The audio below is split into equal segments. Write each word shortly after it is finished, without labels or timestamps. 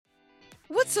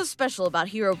What's so special about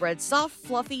Hero Bread's soft,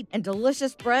 fluffy, and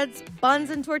delicious breads, buns,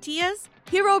 and tortillas?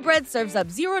 Hero Bread serves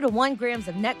up 0 to 1 grams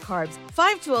of net carbs,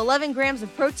 5 to 11 grams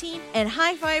of protein, and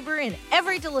high fiber in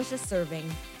every delicious serving.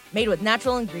 Made with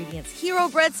natural ingredients, Hero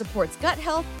Bread supports gut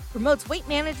health, promotes weight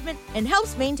management, and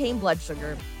helps maintain blood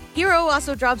sugar. Hero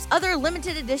also drops other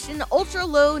limited edition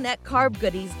ultra-low net carb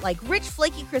goodies like rich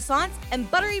flaky croissants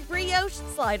and buttery brioche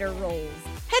slider rolls.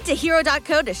 Head to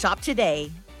hero.co to shop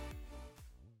today.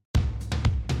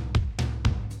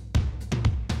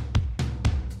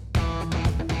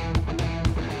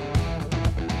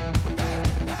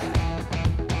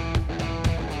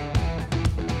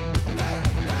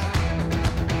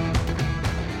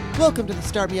 Welcome to the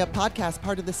Start Me Up podcast,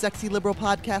 part of the Sexy Liberal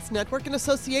Podcast Network in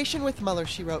association with Mueller,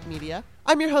 She Wrote Media.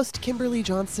 I'm your host, Kimberly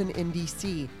Johnson in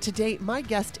D.C. Today, my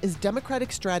guest is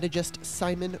Democratic strategist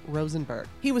Simon Rosenberg.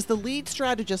 He was the lead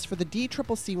strategist for the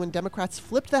DCCC when Democrats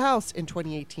flipped the House in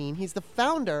 2018. He's the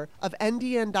founder of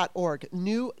NDN.org,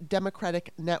 New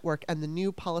Democratic Network, and the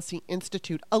New Policy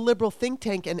Institute, a liberal think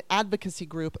tank and advocacy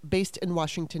group based in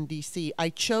Washington, D.C. I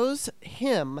chose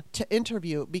him to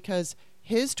interview because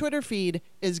his Twitter feed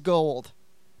is gold.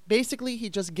 Basically, he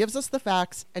just gives us the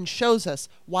facts and shows us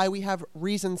why we have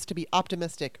reasons to be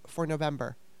optimistic for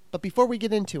November. But before we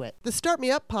get into it, the Start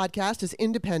Me Up podcast is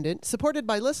independent, supported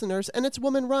by listeners, and it's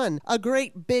woman-run. A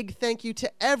great big thank you to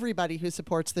everybody who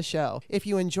supports the show. If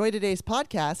you enjoy today's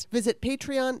podcast, visit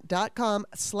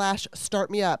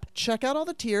patreon.com/startmeup. Check out all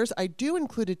the tiers. I do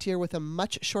include a tier with a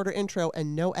much shorter intro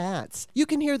and no ads. You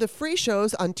can hear the free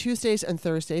shows on Tuesdays and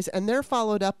Thursdays, and they're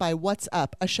followed up by What's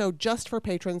Up, a show just for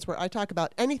patrons where I talk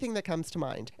about anything that comes to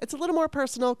mind. It's a little more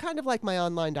personal, kind of like my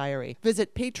online diary.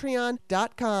 Visit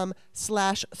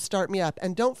patreon.com/startmeup.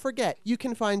 And don't forget, you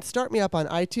can find Start Me Up on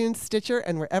iTunes, Stitcher,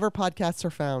 and wherever podcasts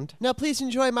are found. Now, please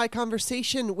enjoy my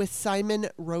conversation with Simon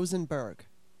Rosenberg.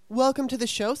 Welcome to the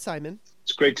show, Simon.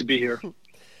 It's great to be here.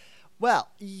 Well,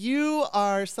 you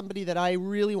are somebody that I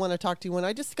really want to talk to. When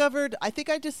I discovered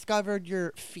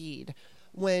your feed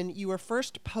when you were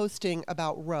first posting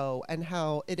about Roe and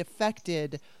how it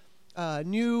affected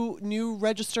new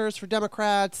registers for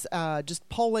Democrats, just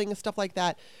polling and stuff like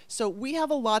that. So we have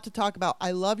a lot to talk about.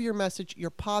 I love your message. You're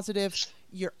positive.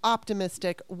 You're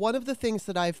optimistic. One of the things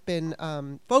that I've been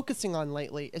focusing on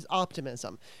lately is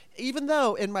optimism. Even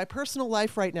though in my personal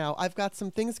life right now, I've got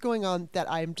some things going on that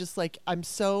I'm just like, I'm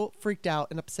so freaked out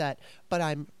and upset, but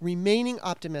I'm remaining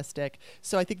optimistic.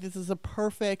 So I think this is a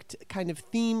perfect kind of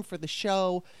theme for the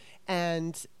show.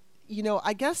 And, you know,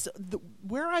 I guess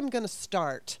where I'm going to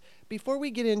start, before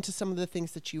we get into some of the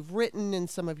things that you've written and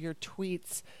some of your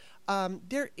tweets,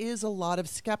 there is a lot of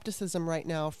skepticism right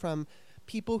now from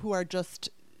people who are just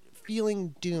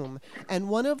feeling doom. And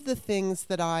one of the things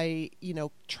that I,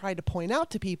 try to point out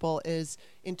to people is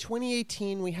in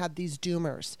 2018, we had these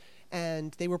doomers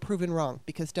and they were proven wrong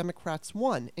because Democrats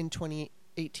won in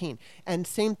 2018. And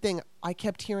same thing, I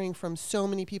kept hearing from so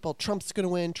many people, Trump's going to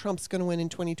win in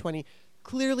 2020.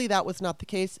 Clearly that was not the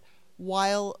case.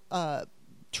 While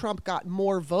Trump got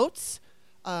more votes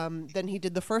than he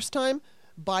did the first time,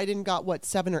 Biden got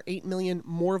 7 or 8 million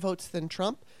more votes than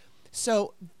Trump.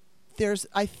 So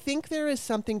I think there is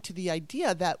something to the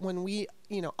idea that when we,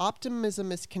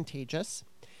 optimism is contagious,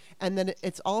 and then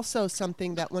it's also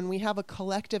something that when we have a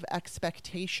collective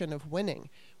expectation of winning,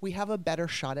 we have a better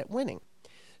shot at winning.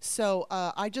 So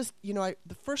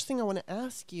the first thing I want to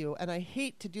ask you, and I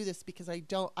hate to do this because I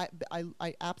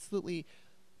absolutely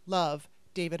love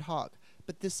David Hogg.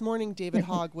 But this morning, David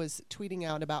Hogg was tweeting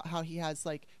out about how he has,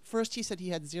 first he said he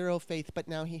had zero faith, but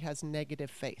now he has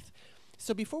negative faith.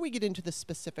 So before we get into the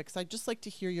specifics, I'd just like to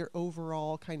hear your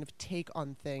overall kind of take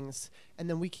on things, and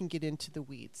then we can get into the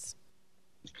weeds.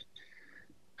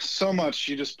 So much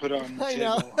you just put on the I table.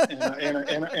 know.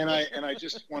 and I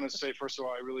just want to say, first of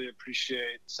all, I really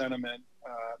appreciate sentiment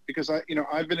because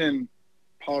I've been in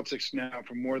politics now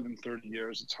for more than 30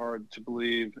 years. It's hard to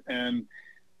believe. And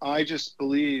I just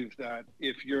believe that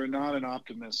if you're not an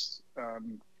optimist,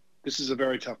 this is a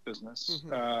very tough business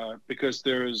because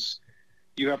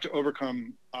you have to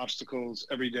overcome obstacles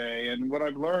every day. And what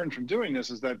I've learned from doing this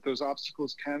is that those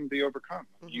obstacles can be overcome.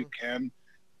 You can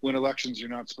win elections you're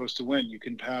not supposed to win. You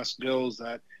can pass bills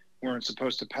that weren't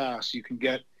supposed to pass. You can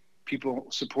get people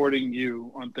supporting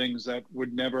you on things that you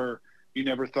never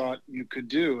thought you could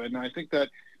do. And I think that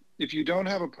if you don't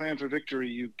have a plan for victory,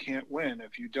 you can't win.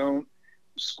 If you don't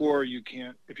score, you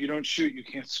can't. If you don't shoot, you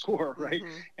can't score, right?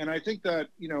 And I think that,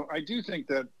 I do think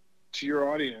that to your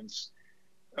audience,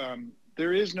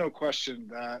 there is no question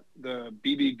that the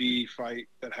BBB fight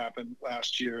that happened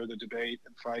last year, the debate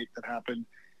and fight that happened,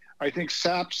 I think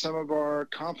sapped some of our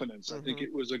confidence. I think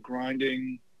it was a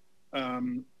grinding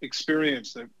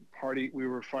experience that we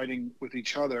were fighting with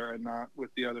each other and not with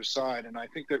the other side. And I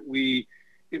think that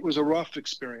it was a rough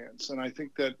experience. And I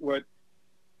think that what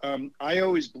I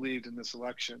always believed in this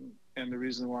election, and the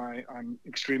reason why I'm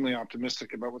extremely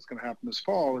optimistic about what's going to happen this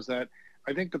fall, is that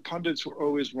I think the pundits were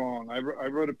always wrong. I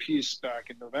wrote a piece back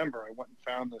in November. I went and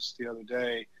found this the other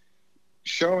day,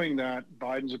 showing that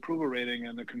Biden's approval rating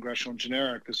and the congressional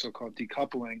generic, the so-called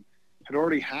decoupling, had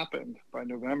already happened by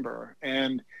November.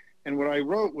 And what I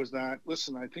wrote was that,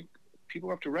 listen, I think people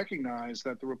have to recognize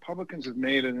that the Republicans have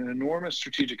made an enormous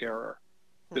strategic error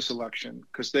this election,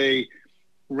 because they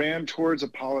ran towards a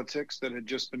politics that had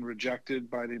just been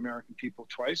rejected by the American people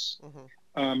twice,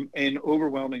 in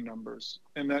overwhelming numbers.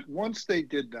 And that once they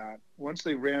did that, once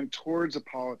they ran towards a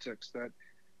politics that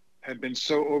had been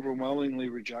so overwhelmingly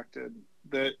rejected,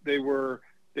 that they were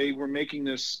making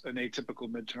this an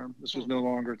atypical midterm. This was no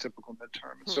longer a typical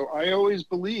midterm. And so I always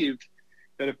believed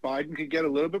that if Biden could get a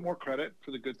little bit more credit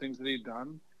for the good things that he'd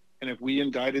done, and if we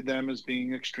indicted them as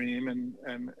being extreme and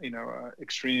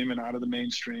extreme and out of the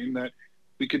mainstream, that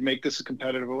we could make this a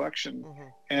competitive election.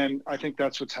 And I think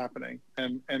that's what's happening.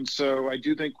 And so I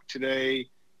do think today,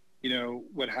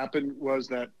 what happened was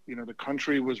that, the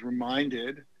country was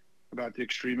reminded about the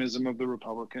extremism of the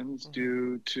Republicans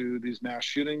due to these mass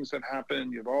shootings that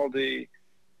happened, Uvalde, the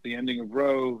ending of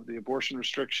Roe, the abortion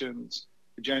restrictions,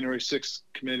 the January 6th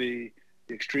committee,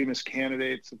 the extremist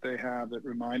candidates that they have that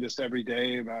remind us every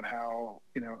day about how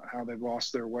they've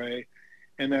lost their way.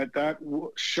 And that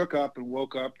shook up and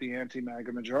woke up the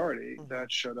anti-MAGA majority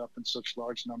that showed up in such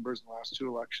large numbers in the last two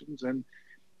elections. And,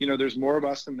 there's more of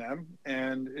us than them.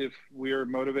 And if we're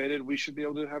motivated, we should be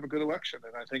able to have a good election.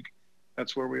 And I think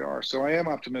that's where we are. So I am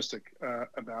optimistic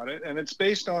about it. And it's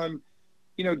based on,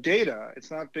 data.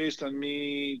 It's not based on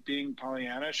me being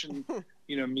Pollyannish and,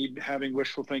 me having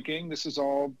wishful thinking. This is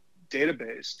all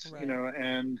data-based,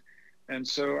 right. And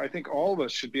so I think all of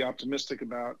us should be optimistic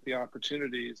about the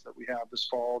opportunities that we have this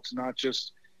fall to not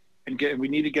just we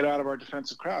need to get out of our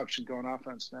defensive crouch and go on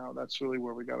offense now. That's really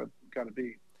where we got to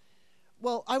be.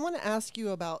 Well, I want to ask you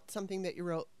about something that you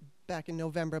wrote back in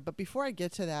November, but before I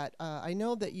get to that, I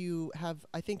know that you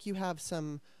have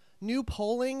some new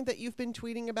polling that you've been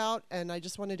tweeting about, and I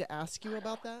just wanted to ask you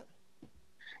about that.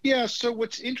 Yeah. So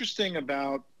what's interesting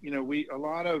about, a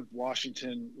lot of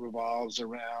Washington revolves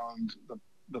around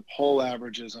the poll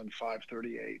averages on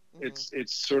 538.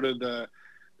 It's sort of the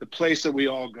place that we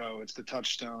all go. It's the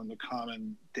touchstone, the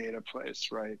common data place,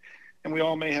 right? And we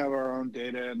all may have our own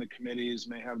data, and the committees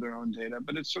may have their own data,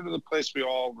 but it's sort of the place we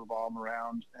all revolve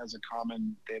around as a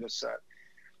common data set.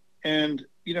 And,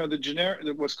 the generic,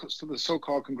 what's the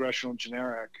so-called congressional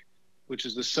generic, which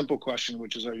is the simple question,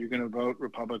 which is, are you going to vote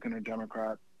Republican or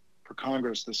Democrat for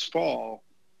Congress this fall,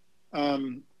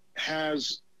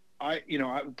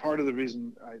 part of the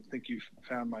reason I think you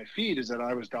found my feed is that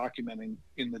I was documenting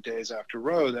in the days after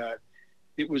Roe that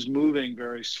it was moving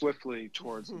very swiftly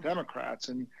towards the Democrats.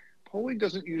 And polling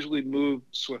doesn't usually move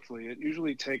swiftly. It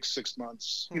usually takes 6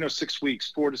 months, 6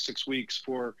 weeks, 4 to 6 weeks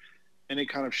for any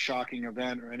kind of shocking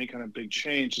event or any kind of big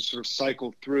change to sort of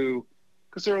cycle through,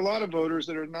 because there are a lot of voters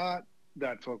that are not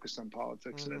that focused on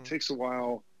politics. And it takes a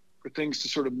while for things to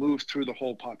sort of move through the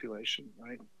whole population,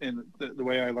 right? And the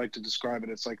way I like to describe it,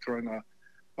 it's like throwing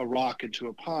a rock into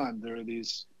a pond. There are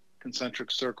these concentric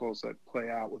circles that play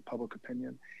out with public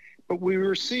opinion. But we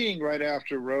were seeing right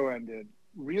after Roe ended,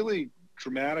 really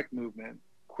dramatic movement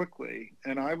quickly.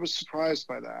 And I was surprised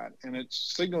by that. And it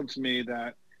signaled to me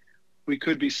that we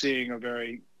could be seeing a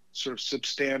very sort of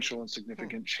substantial and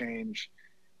significant change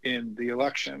in the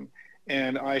election.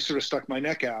 And I sort of stuck my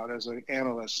neck out as an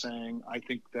analyst saying, I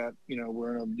think that,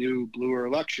 we're in a new bluer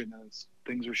election as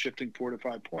things are shifting 4 to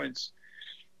 5 points.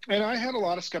 And I had a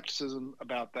lot of skepticism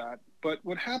about that. But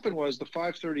what happened was the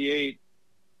 538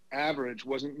 average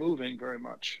wasn't moving very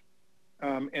much.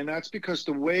 And that's because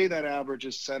the way that average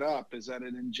is set up is that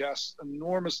it ingests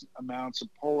enormous amounts of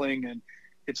polling, and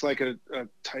it's like a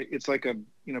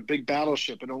big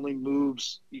battleship. It only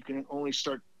moves. You can only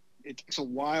start. It takes a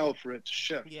while for it to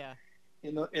shift. Yeah.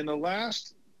 In the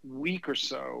last week or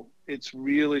so, it's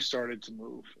really started to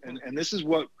move, and this is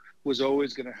what was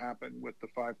always going to happen with the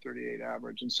 538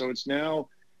 average. And so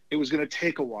it was going to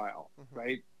take a while,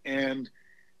 right? And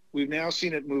we've now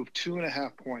seen it move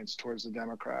 2.5 points towards the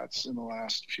Democrats in the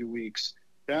last few weeks.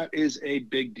 That is a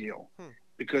big deal,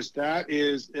 because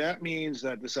that means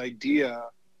that this idea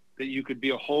that you could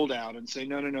be a holdout and say,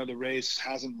 no, the race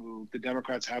hasn't moved, the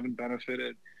Democrats haven't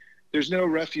benefited. There's no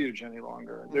refuge any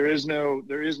longer. There is no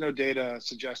data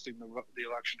suggesting the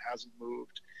election hasn't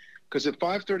moved. Because if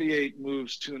 538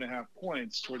 moves 2.5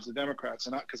 points towards the Democrats,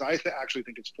 and because I actually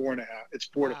think it's 4.5, it's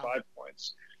 4 to 5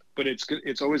 points, but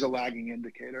it's always a lagging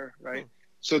indicator, right?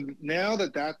 So now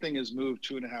that thing has moved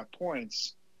 2.5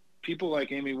 points, people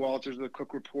like Amy Walters of the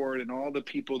Cook Report and all the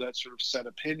people that sort of set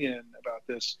opinion about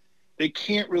this, they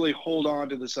can't really hold on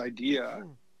to this idea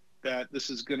that this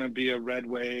is going to be a red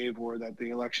wave or that the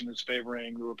election is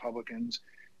favoring the Republicans.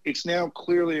 It's now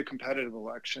clearly a competitive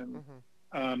election.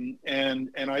 And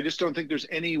I just don't think there's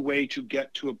any way to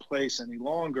get to a place any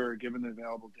longer, given the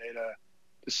available data,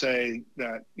 to say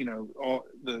that,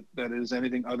 that is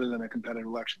anything other than a competitive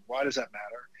election. Why does that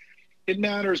matter? It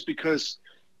matters because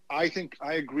I think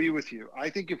I agree with you. I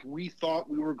think if we thought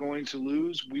we were going to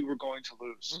lose, we were going to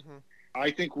lose. I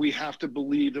think we have to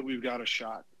believe that we've got a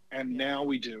shot. And now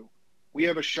we do. We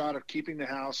have a shot of keeping the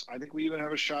House. I think we even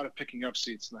have a shot of picking up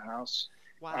seats in the House.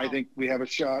 Wow. I think we have a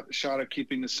shot of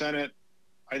keeping the Senate.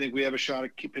 I think we have a shot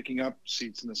at picking up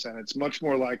seats in the Senate. It's much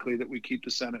more likely that we keep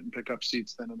the Senate and pick up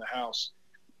seats than in the House.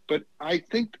 But I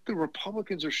think that the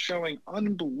Republicans are showing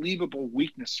unbelievable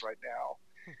weakness right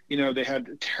now. They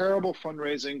had terrible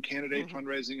candidate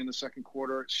fundraising in the second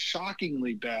quarter,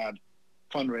 shockingly bad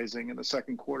fundraising in the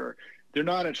second quarter. They're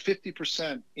not at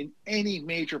 50% in any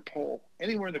major poll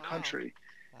anywhere in the country.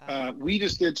 We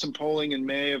just did some polling in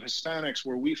May of Hispanics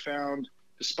where we found,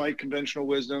 despite conventional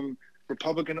wisdom,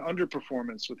 Republican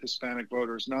underperformance with Hispanic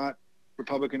voters, not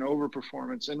Republican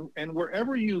overperformance. And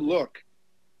wherever you look,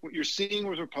 what you're seeing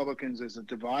with Republicans is a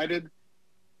divided,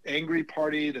 angry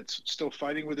party that's still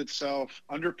fighting with itself,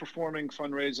 underperforming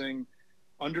fundraising,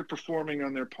 underperforming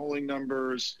on their polling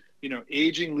numbers,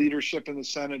 aging leadership in the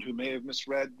Senate who may have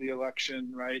misread the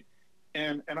election, right?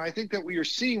 And I think that what you're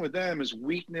seeing with them is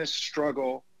weakness,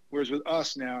 struggle, whereas with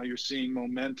us now, you're seeing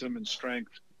momentum and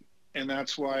strength. And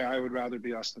that's why I would rather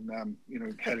be us than them,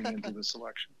 heading into this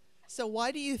election. So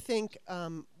why do you think,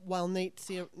 while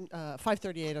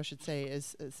 538, I should say,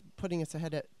 is putting us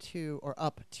ahead at 2 or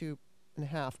up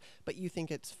 2.5, but you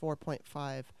think it's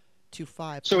 4.5 to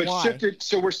 5? So it's shifted.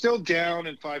 So we're still down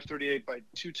in 538 by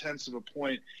 0.2 of a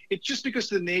point. It's just because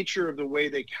the nature of the way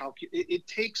they calculate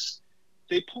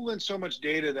they pull in so much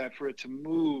data that for it to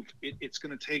move,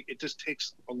 it just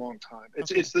takes a long time.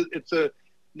 It's the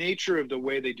nature of the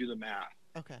way they do the math.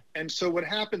 Okay. And so what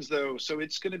happens though, so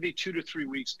it's going to be 2 to 3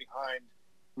 weeks behind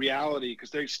reality because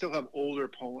they still have older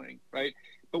polling, right?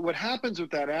 But what happens with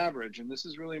that average, and this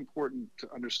is really important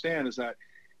to understand, is that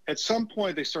at some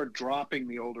point they start dropping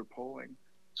the older polling.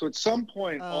 So at some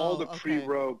point, all the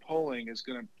pre-row polling is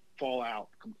going to fall out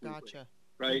completely. Gotcha.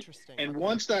 Right. Interesting. And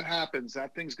once that happens,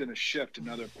 that thing's going to shift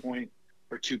another point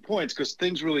or 2 points because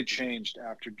things really changed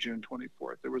after June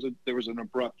 24th. There was an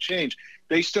abrupt change.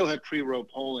 They still had pre-row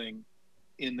polling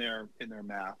in their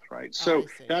math, right? So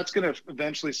that's going to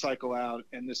eventually cycle out,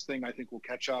 and this thing I think will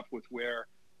catch up with where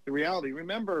the reality.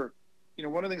 Remember,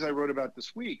 one of the things I wrote about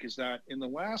this week is that in the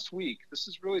last week, this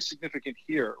is really significant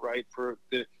here, right, for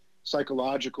the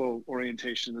psychological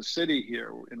orientation of the city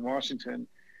here in Washington.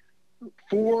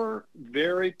 4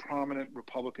 very prominent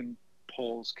Republican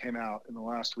polls came out in the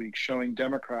last week showing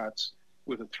Democrats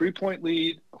with a 3-point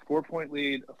lead, a 4-point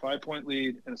lead, a 5-point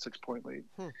lead, and a 6-point lead.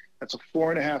 That's a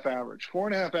 4.5 average.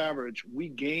 4.5 average, we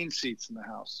gain seats in the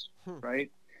House,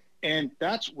 right? And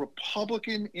that's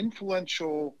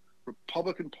influential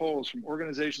Republican polls from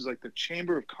organizations like the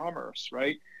Chamber of Commerce,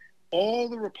 right? All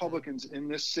the Republicans in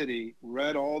this city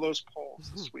read all those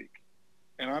polls this week.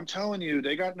 And I'm telling you,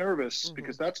 they got nervous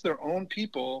because that's their own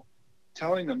people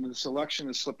telling them this election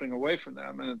is slipping away from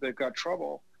them and that they've got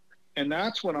trouble. And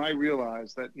that's when I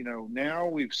realized that, now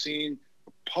we've seen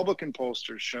Republican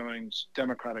pollsters showing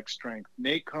Democratic strength.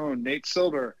 Nate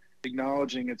Silver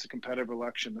acknowledging it's a competitive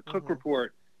election. The Cook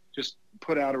Report just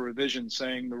put out a revision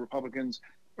saying the Republicans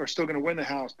are still going to win the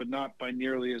House, but not by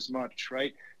nearly as much,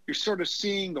 right? You're sort of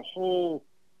seeing the whole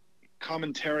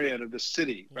commentariat of the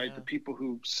city, right? Yeah. The people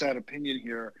who set opinion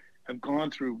here have gone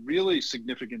through really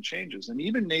significant changes. And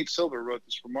even Nate Silver wrote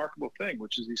this remarkable thing,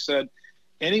 which is he said,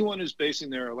 anyone who's basing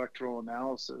their electoral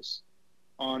analysis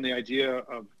on the idea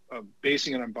of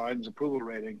basing it on Biden's approval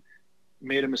rating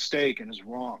made a mistake and is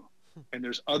wrong. And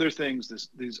there's other things,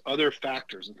 these other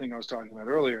factors, the thing I was talking about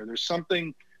earlier, there's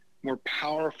something more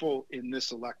powerful in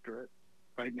this electorate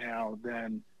right now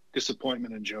than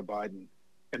disappointment in Joe Biden,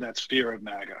 and that's fear of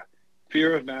MAGA.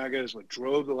 Fear of MAGA is what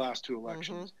drove the last 2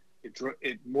 elections.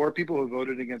 More people have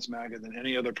voted against MAGA than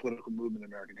any other political movement in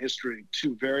American history.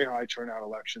 2 very high turnout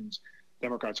elections.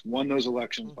 Democrats won those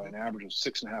elections by an average of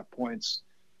 6.5 points.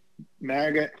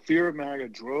 Fear of MAGA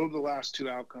drove the last 2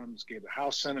 outcomes, gave the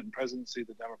House, Senate, and presidency to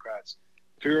the Democrats.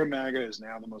 Fear of MAGA is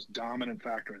now the most dominant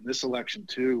factor in this election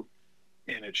too.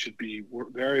 and it should be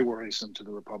very worrisome to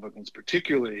the Republicans,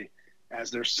 particularly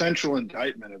as their central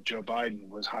indictment of Joe Biden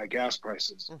was high gas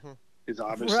prices. Mm-hmm. Is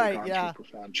obviously gone through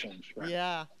profound change. Right?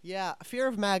 Yeah. Fear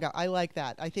of MAGA. I like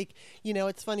that. I think,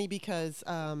 it's funny because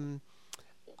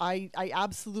I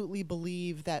absolutely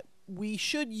believe that we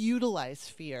should utilize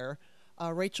fear.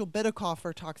 Rachel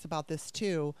Bitecofer talks about this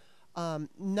too.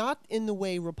 Not in the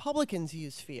way Republicans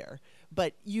use fear,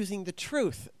 but using the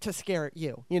truth to scare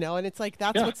you, and it's like,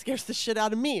 that's what scares the shit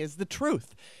out of me, is the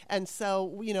truth. And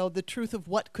so, the truth of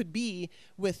what could be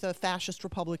with a fascist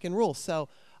Republican rule. So,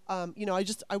 I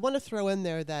want to throw in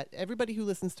there that everybody who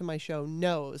listens to my show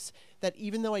knows that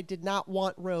even though I did not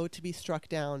want Roe to be struck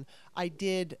down, I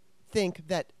did think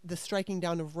that the striking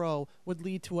down of Roe would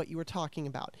lead to what you were talking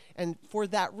about. And for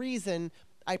that reason,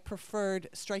 I preferred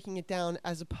striking it down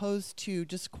as opposed to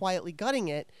just quietly gutting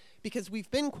it, because we've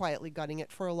been quietly gutting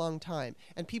it for a long time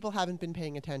and people haven't been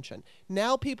paying attention.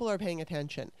 Now people are paying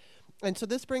attention. And so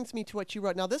this brings me to what you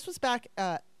wrote. Now, this was back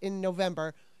in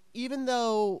November, even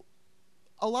though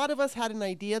a lot of us had an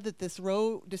idea that this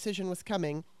Roe decision was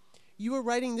coming. You were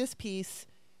writing this piece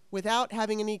without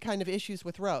having any kind of issues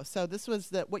with Roe. So this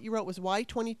was what you wrote was why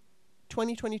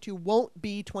 2022 won't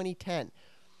be 2010.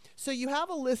 So you have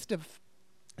a list of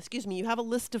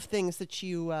things that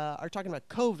you are talking about: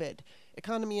 COVID,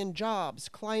 economy and jobs,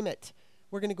 climate.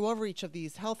 We're going to go over each of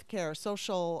these: healthcare,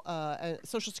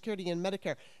 Social Security, and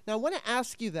Medicare. Now, I want to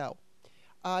ask you, though,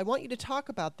 I want you to talk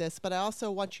about this, but I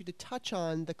also want you to touch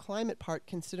on the climate part,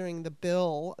 considering the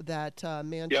bill that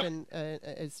Manchin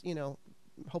is,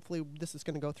 hopefully this is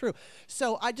going to go through.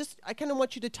 So I kind of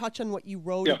want you to touch on what you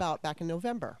wrote about back in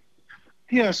November.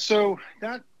 Yeah, so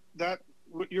that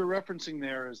what you're referencing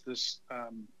there is this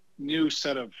new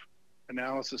set of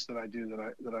analysis that I do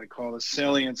that I call the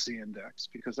saliency index,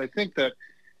 because I think that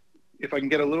if I can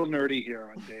get a little nerdy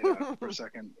here on data for a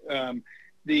second,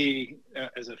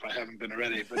 as if I haven't been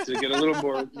already, but to get a little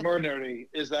more nerdy,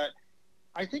 is that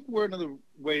I think one of the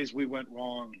ways we went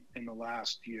wrong in the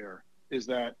last year is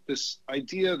that this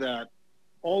idea that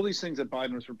all these things that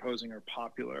Biden was proposing are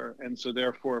popular, and so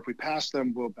therefore if we pass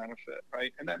them, we'll benefit,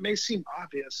 right? And that may seem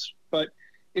obvious, but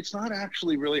it's not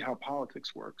actually really how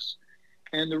politics works.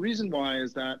 And the reason why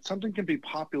is that something can be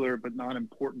popular but not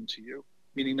important to you,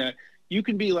 meaning that you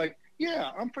can be like,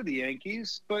 yeah, I'm for the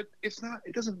Yankees, but it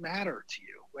doesn't matter to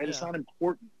you, right? Yeah. It's not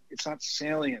important. It's not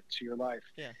salient to your life.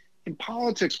 Yeah. In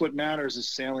politics, what matters is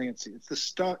saliency.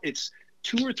 It's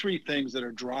 2 or 3 things that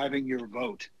are driving your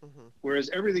vote, whereas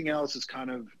everything else is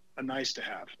kind of a nice to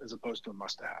have as opposed to a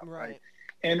must to have, right?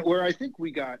 And where I think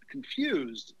we got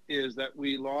confused is that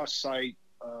we lost sight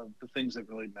of the things that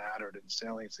really mattered in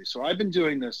saliency. So I've been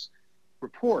doing this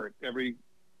report every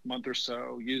month or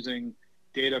so using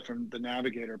data from the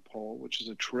Navigator poll, which is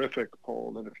a terrific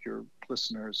poll that if your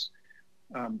listeners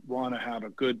want to have a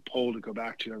good poll to go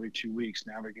back to every 2 weeks,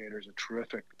 Navigator is a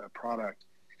terrific product.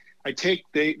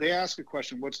 They ask a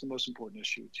question, what's the most important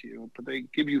issue to you? But they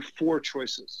give you 4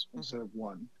 choices instead of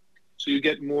 1. So you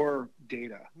get more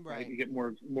data, right? You get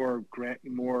more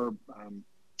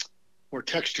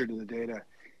texture to the data.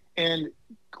 And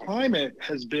climate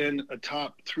has been a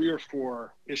top 3 or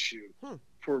 4 issue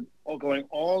for going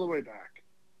all the way back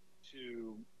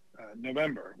to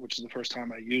November, which is the first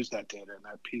time I used that data in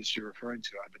that piece you're referring to.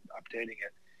 I've been updating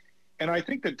it. And I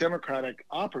think that Democratic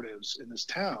operatives in this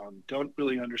town don't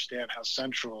really understand how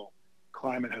central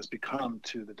climate has become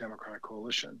to the Democratic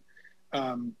coalition.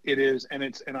 It is, and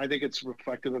I think it's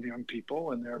reflective of young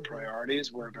people and their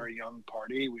priorities. We're a very young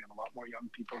party. We have a lot more young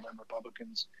people than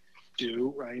Republicans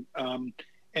do, right?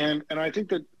 And I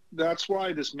think that's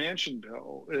why this Manchin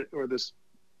bill, or this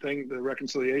thing, the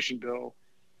reconciliation bill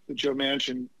that Joe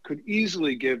Manchin, could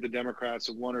easily give the Democrats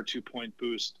a 1 or 2 point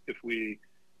boost if we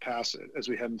pass it as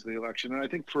we head into the election. And I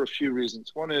think for a few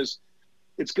reasons. One is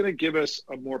it's going to give us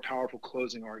a more powerful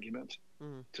closing argument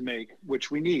to make,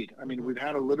 which we need. I mean, we've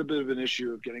had a little bit of an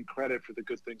issue of getting credit for the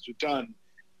good things we've done.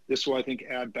 This will, I think,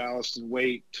 add ballast and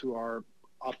weight to our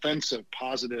offensive,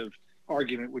 positive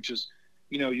argument, which is,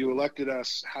 you elected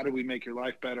us. How do we make your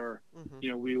life better?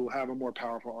 We will have a more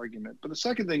powerful argument. But the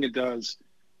second thing it does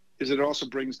is it also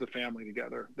brings the family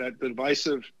together. That the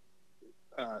divisive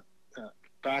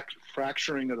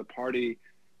fracturing of the party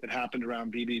that happened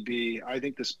around BBB, I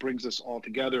think this brings us all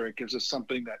together. It gives us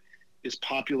something that is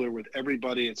popular with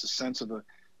everybody. It's a sense of a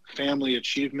family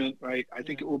achievement, right? I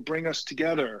think it will bring us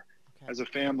together as a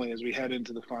family as we head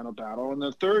into the final battle. And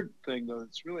the third thing, though,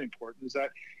 that's really important is that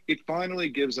it finally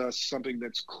gives us something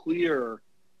that's clear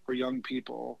for young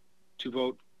people to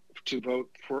vote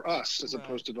for us as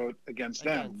opposed to vote against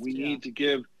them. We need to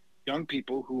give young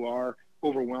people who are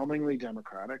overwhelmingly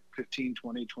Democratic, 15,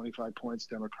 20, 25 points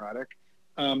Democratic,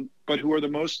 but who are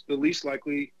the least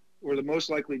likely or the most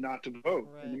likely not to vote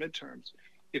in the midterms.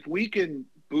 If we can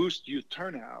boost youth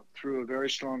turnout through a very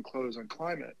strong close on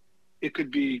climate, it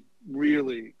could be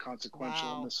really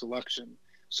consequential in this election.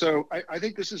 So I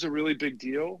think this is a really big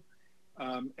deal.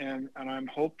 And I'm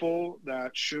hopeful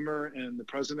that Schumer and the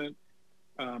president,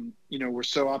 were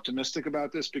so optimistic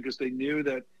about this because they knew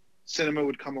that Sinema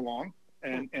would come along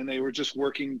and they were just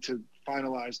working to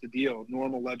finalize the deal,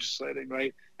 normal legislating,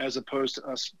 right? As opposed to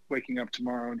us waking up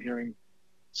tomorrow and hearing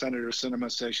Senator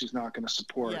Sinema say she's not going to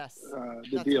support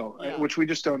the deal, which we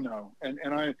just don't know.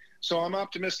 So I'm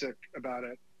optimistic about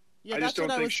it. Yeah, I just don't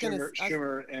think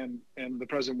Schumer and the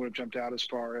president would have jumped out as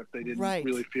far if they didn't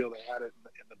really feel they had it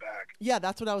in the bag. Yeah,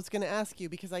 that's what I was going to ask you,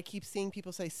 because I keep seeing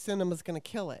people say Sinema's going to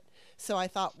kill it. So I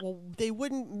thought, well, they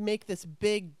wouldn't make this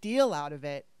big deal out of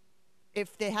it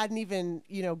if they hadn't even,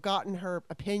 gotten her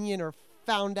opinion or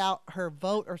found out her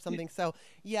vote or something. So,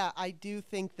 yeah, I do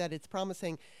think that it's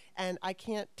promising. And I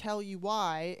can't tell you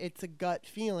why. It's a gut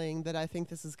feeling that I think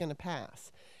this is going to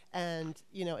pass. And,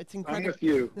 it's incredible. I'm with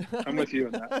you. I'm with you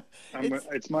in that.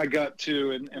 It's my gut,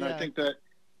 too. And I think that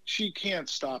she can't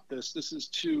stop this. This is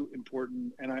too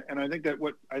important. And I think that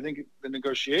what I think the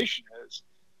negotiation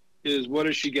is what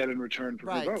does she get in return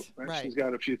for her vote? Right? She's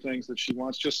got a few things that she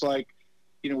wants, just like,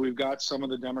 we've got some of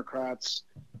the Democrats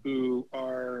who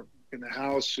are in the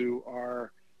House who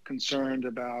are concerned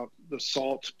about the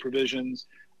SALT provisions.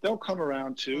 They'll come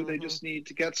around too. Mm-hmm. They just need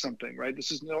to get something, right?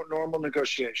 This is no normal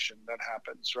negotiation that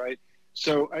happens, right?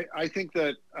 So I think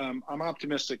that I'm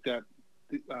optimistic that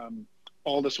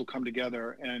all this will come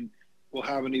together and we'll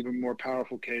have an even more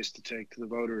powerful case to take to the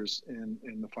voters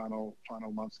in the final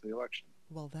months of the election.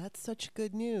 Well, that's such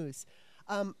good news.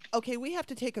 Okay, we have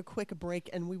to take a quick break,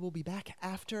 and we will be back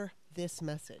after this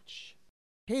message.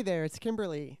 Hey there, it's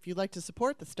Kimberly. If you'd like to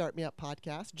support the Start Me Up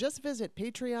podcast, just visit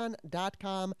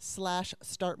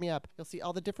patreon.com/startmeup. You'll see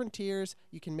all the different tiers.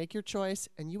 You can make your choice,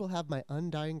 and you will have my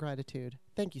undying gratitude.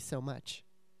 Thank you so much.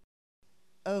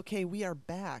 Okay, we are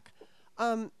back.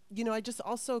 I just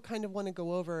also kind of want to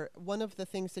go over one of the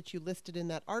things that you listed in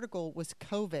that article was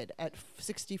COVID at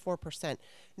 64%.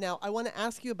 Now, I want to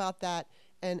ask you about that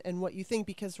and what you think,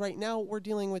 because right now we're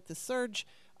dealing with the surge.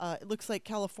 It looks like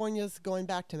California's going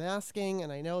back to masking,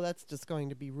 and I know that's just going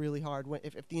to be really hard.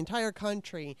 If the entire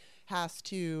country has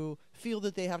to feel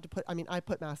that they have to put, I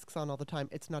put masks on all the time.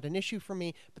 It's not an issue for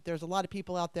me, but there's a lot of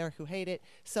people out there who hate it.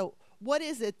 So what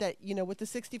is it that, with the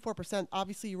 64%,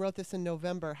 obviously you wrote this in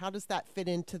November, how does that fit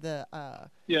into the...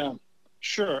 Yeah,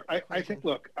 sure. I think,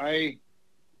 look,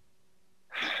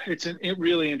 it's a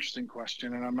really interesting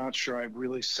question, and I'm not sure I've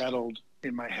really settled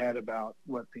in my head about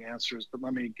what the answer is, but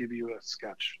let me give you a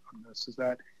sketch on this. Is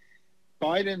that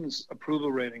Biden's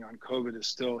approval rating on COVID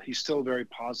he's still very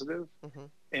positive. Mm-hmm.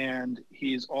 And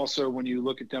he's also, when you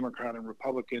look at Democrat and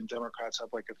Republican, Democrats have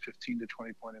like a 15 to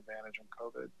 20 point advantage on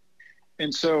COVID.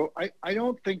 And so I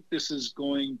don't think this is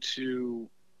going to,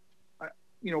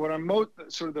 what I'm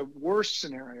sort of the worst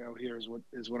scenario here is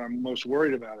what I'm most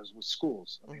worried about is with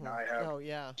schools. I mean, I have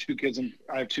two kids in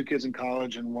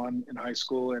college and one in high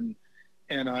school, and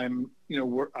I'm,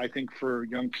 I think for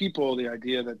young people, the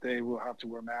idea that they will have to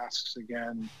wear masks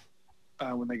again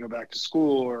when they go back to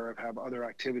school or have other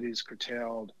activities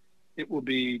curtailed, it will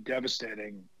be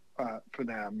devastating for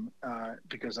them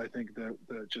because I think the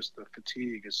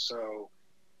fatigue is so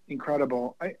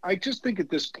incredible. I just think at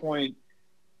this point,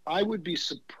 I would be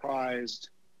surprised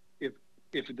if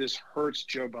this hurts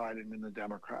Joe Biden and the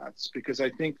Democrats, because I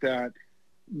think that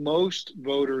most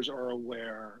voters are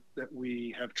aware that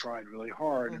we have tried really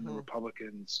hard and the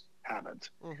Republicans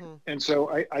haven't. And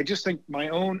so I just think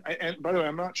and by the way,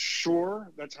 I'm not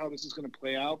sure that's how this is going to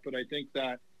play out, but I think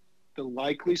that the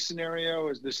likely scenario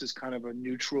is this is kind of a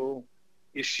neutral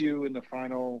issue in the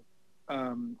final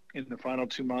 2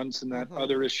 months, and that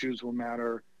other issues will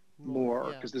matter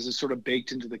more because this is sort of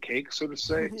baked into the cake, so to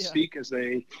speak, as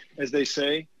they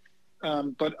say.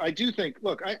 But I do think,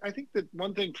 look, I think that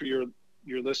one thing for your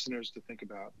listeners to think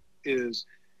about is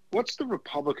what's the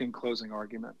Republican closing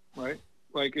argument, right?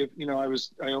 Like if,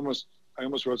 I almost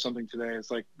wrote something today. It's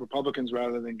like Republicans,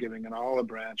 rather than giving an olive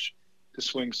branch to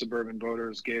swing suburban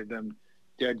voters, gave them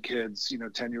dead kids,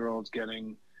 10-year-olds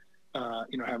getting,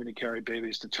 having to carry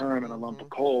babies to term and a lump of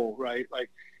coal, right?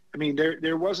 Like, I mean,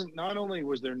 there wasn't, not only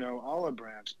was there no olive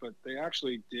branch, but they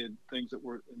actually did things that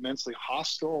were immensely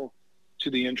hostile to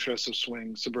the interests of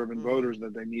swing suburban voters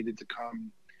that they needed to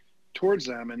come towards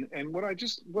them. And what I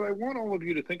want all of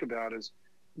you to think about is,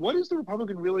 what is the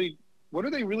Republican really, what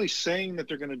are they really saying that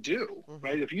they're going to do,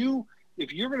 right? If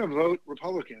you're going to vote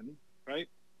Republican, right,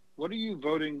 what are you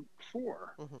voting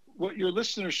for? Mm-hmm. What your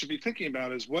listeners should be thinking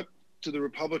about is, what do the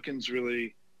Republicans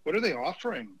really, what are they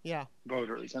offering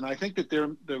voters? And I think that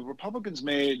the Republicans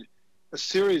made a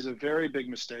series of very big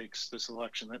mistakes this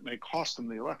election that may cost them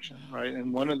the election, right?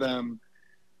 And one of them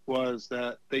was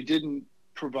that they didn't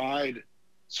provide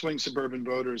swing suburban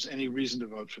voters any reason to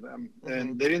vote for them. Mm-hmm.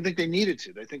 And they didn't think they needed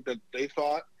to. They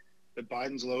thought that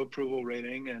Biden's low approval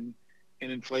rating and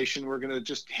inflation were going to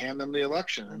just hand them the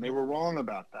election. And they were wrong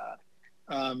about that.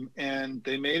 And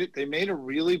they made a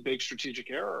really big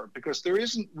strategic error, because there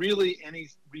isn't really any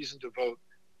reason to vote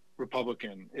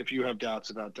Republican if you have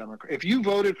doubts about Democrat. If you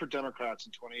voted for Democrats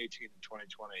in 2018 and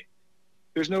 2020,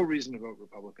 there's no reason to vote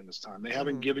Republican this time. They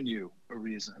haven't given you a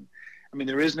reason. I mean,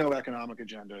 there is no economic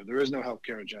agenda. There is no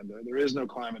healthcare agenda. There is no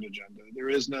climate agenda. There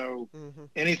is no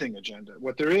anything agenda.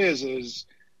 What there is,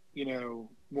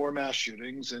 more mass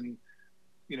shootings and,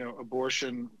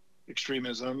 abortion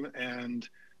extremism and,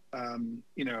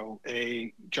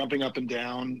 a jumping up and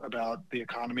down about the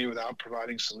economy without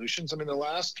providing solutions. I mean, the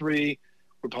last three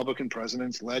Republican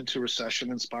presidents led to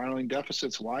recession and spiraling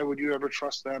deficits. Why would you ever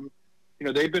trust them?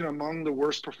 They've been among the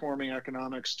worst performing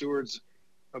economic stewards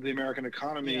of the American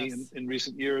economy in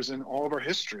recent years in all of our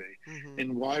history.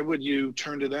 And why would you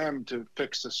turn to them to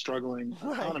fix a struggling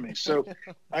economy? So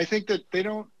I think that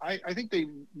I think they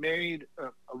made a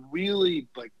really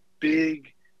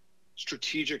big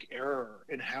strategic error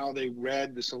in how they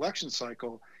read this election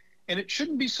cycle. And it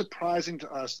shouldn't be surprising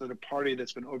to us that a party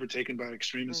that's been overtaken by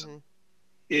extremism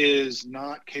is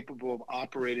not capable of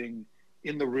operating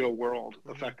in the real world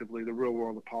effectively, the real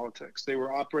world of politics. They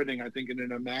were operating, I think, in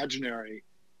an imaginary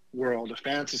world, a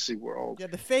fantasy world. Yeah,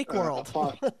 the fake world.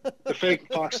 The fake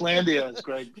Foxlandia, as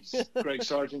Greg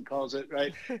Sargent calls it,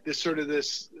 right?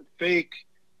 This fake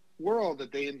world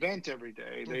that they invent every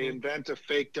day. They invent a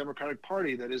fake Democratic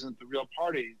Party that isn't the real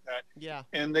party.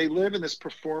 And they live in this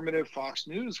performative Fox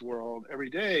News world every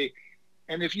day.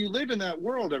 And if you live in that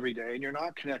world every day and you're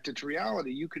not connected to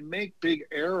reality, you can make big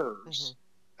errors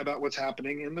about what's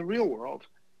happening in the real world.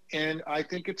 And I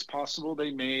think it's possible they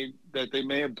may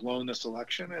have blown this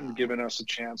election and given us a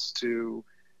chance to,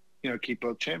 keep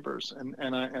both chambers.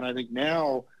 And I think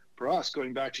now, for us,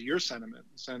 going back to your sentiment,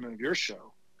 the sentiment of your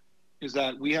show, is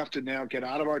that we have to now get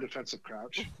out of our defensive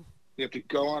crouch. We have to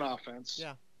go on offense.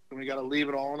 And we got to leave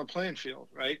it all on the playing field,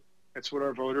 right? That's what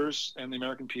our voters and the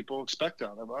American people expect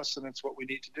out of us, and it's what we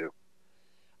need to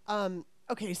do.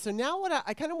 Okay, so now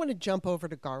I kind of want to jump over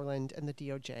to Garland and the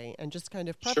DOJ and just kind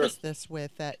of preface this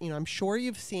with that, I'm sure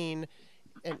you've seen,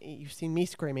 and you've seen me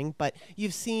screaming, but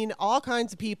you've seen all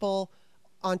kinds of people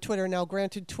on Twitter. Now,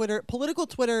 granted, political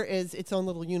Twitter is its own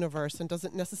little universe and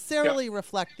doesn't necessarily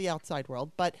reflect the outside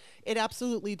world, but it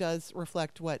absolutely does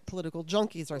reflect what political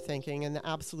junkies are thinking and the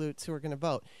absolutes who are going to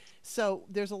vote. So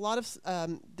there's a lot of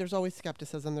there's always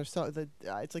skepticism. It's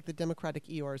like the Democratic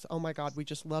Eeyores. Oh my God, we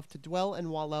just love to dwell and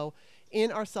wallow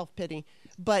in our self-pity.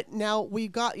 But now we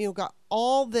got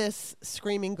all this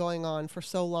screaming going on for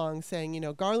so long, saying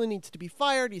Garland needs to be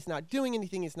fired. He's not doing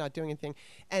anything.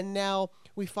 And now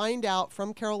we find out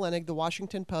from Carol Leonnig, the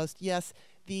Washington Post, yes,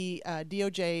 the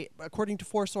DOJ, according to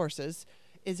 4 sources,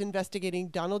 is investigating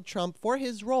Donald Trump for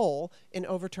his role in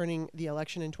overturning the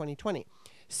election in 2020.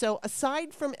 So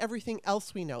aside from everything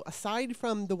else we know, aside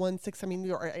from the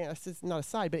 1-6, not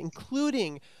aside, but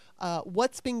including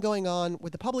what's been going on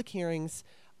with the public hearings,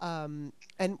 and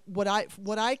what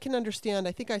I can understand,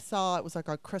 I think I saw it was like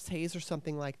a Chris Hayes or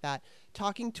something like that,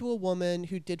 talking to a woman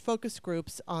who did focus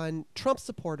groups on Trump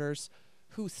supporters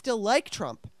who still like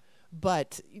Trump,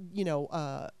 but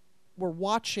were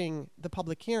watching the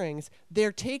public hearings.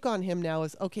 Their take on him now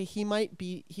is, okay, he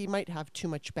might have too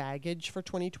much baggage for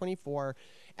 2024,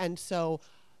 and so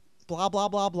blah blah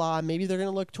blah blah. Maybe they're going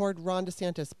to look toward Ron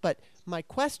DeSantis. But my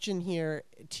question here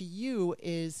to you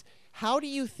is, how do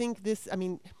you think this? I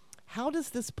mean, how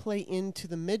does this play into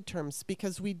the midterms?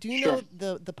 Because we do know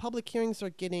the public hearings are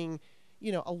getting,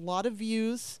 a lot of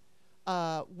views.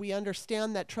 We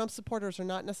understand that Trump supporters are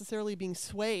not necessarily being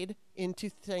swayed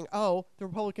into saying, oh, the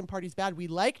Republican Party's bad. We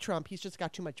like Trump. He's just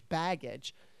got too much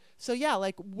baggage. So,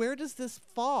 where does this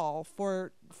fall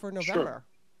for November? Sure.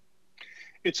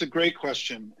 It's a great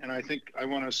question. And I think I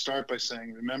want to start by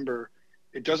saying, remember,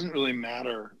 it doesn't really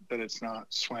matter that it's not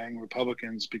swaying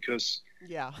Republicans, because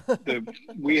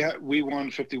we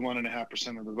won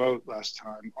 51.5% of the vote last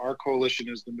time. Our coalition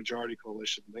is the majority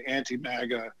coalition. The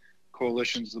anti-MAGA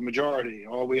coalition's the majority.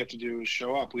 All we have to do is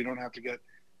show up. We don't have to get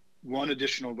one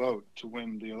additional vote to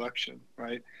win the election,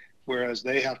 right? Whereas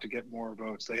they have to get more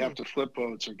votes. They have to flip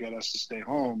votes or get us to stay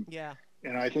home.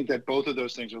 And I think that both of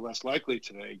those things are less likely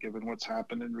today, given what's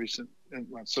happened in recent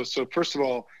months. So first of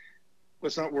all,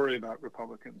 worry about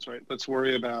Republicans, right? Let's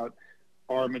worry about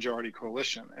our majority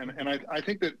coalition. And I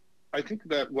think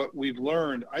that what we've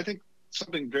learned, I think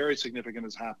something very significant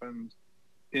has happened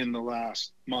in the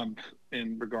last month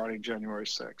regarding January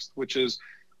 6th, which is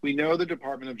we know the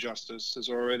Department of Justice has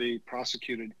already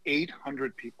prosecuted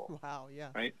 800 people. Wow, yeah.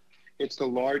 Right? It's the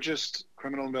largest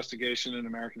criminal investigation in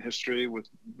American history with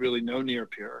really no near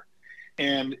peer.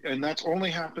 And that's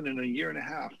only happened in a year and a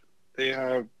half. They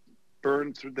have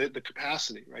burned through the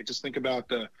capacity, right? Just think about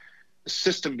the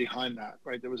system behind that,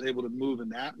 right? That was able to move in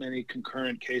that many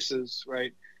concurrent cases,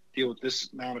 right? Deal with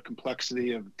this amount of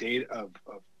complexity of data, of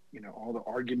all the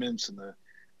arguments and the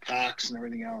facts and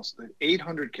everything else. The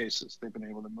 800 cases they've been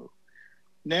able to move.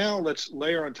 Now let's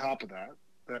layer on top of that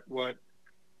what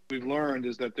we've learned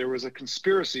is that there was a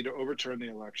conspiracy to overturn the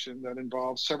election that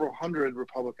involved several hundred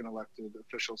Republican elected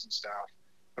officials and staff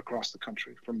across the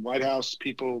country, from White House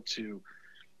people to,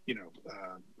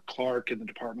 Clark in the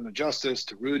Department of Justice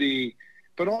to Rudy,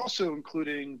 but also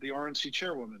including the RNC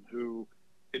chairwoman who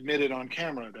admitted on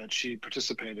camera that she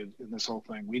participated in this whole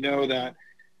thing. We know that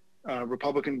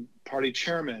Republican Party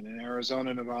chairmen in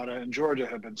Arizona, Nevada, and Georgia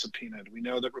have been subpoenaed. We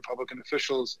know that Republican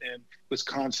officials in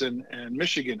Wisconsin and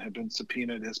Michigan have been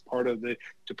subpoenaed as part of the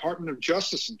Department of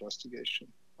Justice investigation.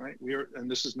 Right?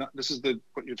 This is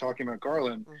what you're talking about,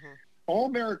 Garland. Mm-hmm. All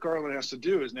Merrick Garland has to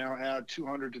do is now add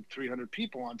 200 to 300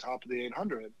 people on top of the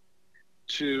 800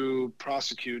 to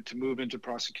move into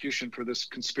prosecution for this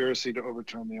conspiracy to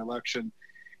overturn the election,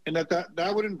 and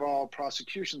that would involve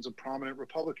prosecutions of prominent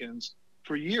Republicans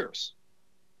for years.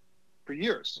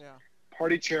 Yeah.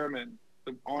 Party chairman,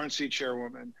 the RNC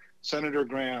chairwoman, Senator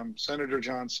Graham, Senator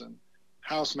Johnson,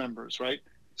 House members, right?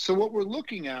 So what we're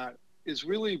looking at is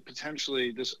really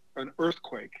potentially an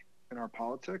earthquake in our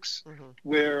politics, mm-hmm.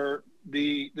 where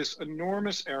this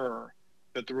enormous error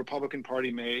that the Republican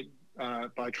Party made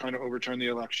by trying to overturn the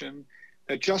election,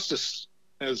 that justice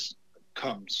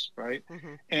comes, right?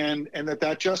 Mm-hmm. And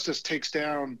that justice takes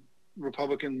down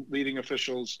Republican leading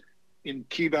officials in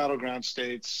key battleground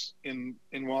states in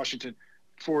Washington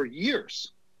for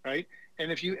years, right?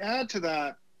 And if you add to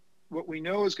that what we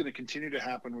know is going to continue to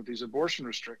happen with these abortion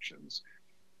restrictions,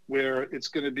 where it's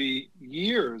going to be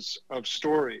years of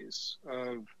stories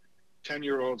of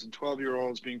 10-year-olds and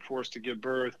 12-year-olds being forced to give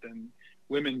birth and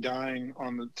women dying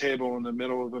on the table in the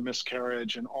middle of a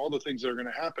miscarriage and all the things that are going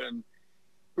to happen,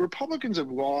 the Republicans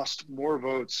have lost more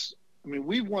votes. I mean,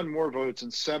 we've won more votes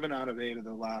in 7 out of 8 of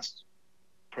the last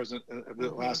mm-hmm.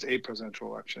 last 8 presidential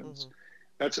elections. Mm-hmm.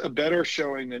 That's a better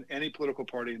showing than any political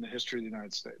party in the history of the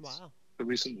United States. Wow. The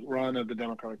recent run of the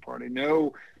Democratic Party.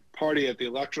 No party at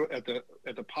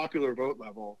the popular vote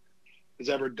level has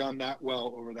ever done that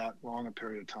well over that long a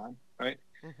period of time, right?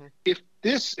 Mm-hmm. If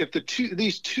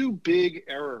these two big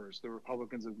errors the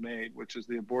Republicans have made, which is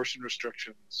the abortion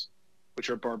restrictions, which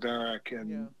are barbaric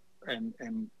and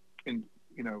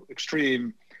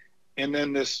extreme, and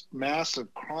then this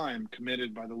massive crime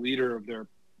committed by the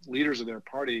leaders of their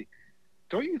party,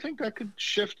 don't you think that could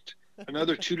shift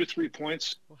another 2 to 3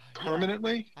 points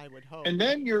permanently? Yeah, I would hope. And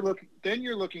then you're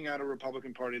looking at a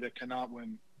Republican Party that cannot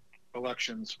win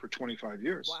elections for 25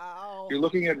 years. Wow. You're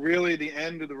looking at really the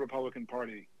end of the Republican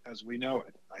Party as we know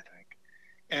it, I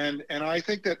think. And I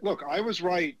think that, look, I was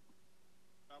right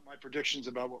about my predictions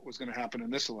about what was going to happen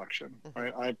in this election. Mm-hmm.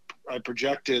 Right? I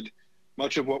projected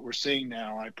much of what we're seeing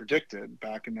now. I predicted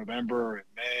back in November and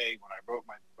May when I wrote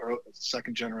my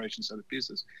second generation set of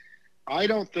pieces. I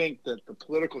don't think that the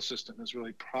political system has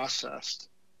really processed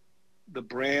the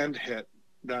brand hit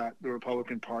that the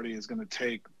Republican Party is going to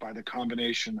take by the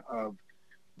combination of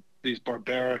these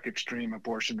barbaric, extreme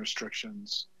abortion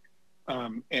restrictions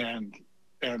and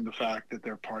the fact that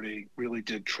their party really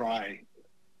did try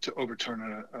to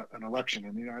overturn an election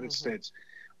in the United mm-hmm. States,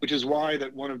 which is why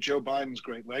that one of Joe Biden's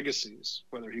great legacies,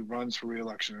 whether he runs for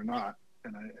re-election or not,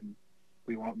 and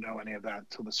we won't know any of that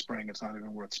till the spring, it's not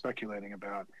even worth speculating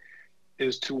about,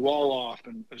 is to wall off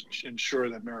and ensure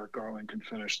that Merrick Garland can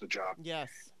finish the job. Yes.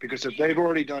 Because if they've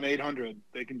already done 800,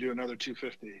 they can do another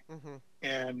 250.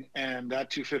 Mm-hmm. And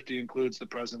that 250 includes the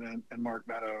president and Mark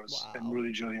Meadows wow. and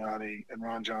Rudy Giuliani and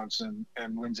Ron Johnson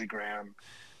and Lindsey Graham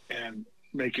and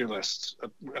make your list,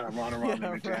 Ronna Romney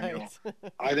McDaniel.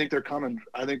 Right. I think they're coming.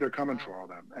 I think they're coming for all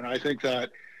them. And I think that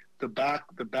the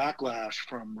backlash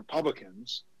from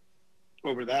Republicans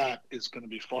over that is going to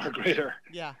be far greater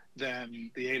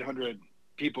than the 800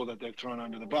 people that they've thrown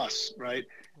under the bus, right?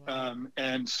 Wow.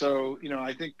 And so,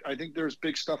 I think there's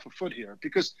big stuff afoot here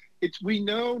because we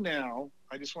know now.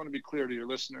 I just want to be clear to your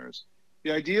listeners: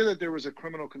 the idea that there was a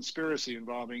criminal conspiracy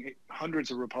involving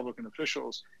hundreds of Republican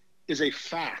officials is a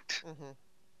fact. Mm-hmm.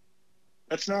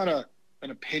 That's not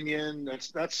an opinion.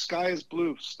 That's sky is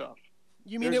blue stuff.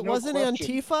 You mean There's it no wasn't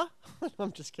question. Antifa?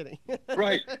 I'm just kidding.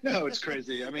 Right. No, it's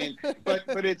crazy. I mean, but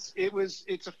it's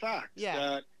a fact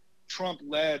that Trump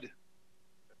led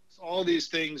all these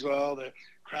things. Well, the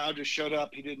crowd just showed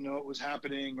up. He didn't know what was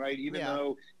happening, right? Even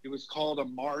though it was called a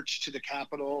march to the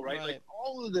Capitol, right? Like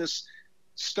all of this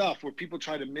stuff where people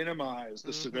try to minimize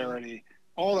the severity,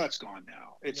 all that's gone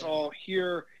now. It's all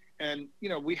here. And, you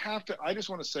know, I just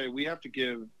want to say, we have to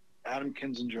give Adam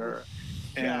Kinzinger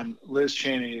and Liz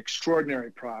Cheney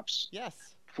extraordinary props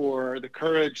for the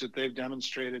courage that they've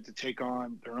demonstrated to take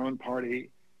on their own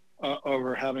party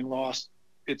over having lost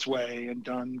its way and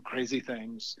done crazy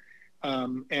things.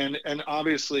 And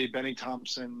obviously Benny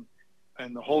Thompson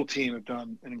and the whole team have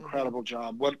done an incredible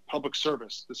job. What public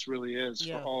service this really is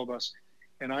for all of us.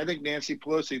 And I think Nancy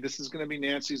Pelosi, this is going to be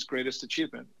Nancy's greatest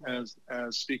achievement as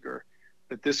Speaker,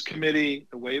 that this committee,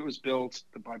 the way it was built,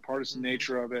 the bipartisan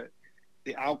nature of it,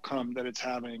 the outcome that it's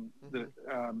having,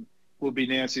 will be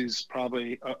Nancy's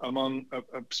probably among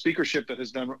a speakership that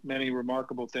has done many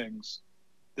remarkable things.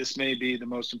 This may be the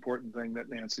most important thing that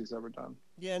Nancy's ever done.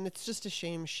 Yeah, and it's just a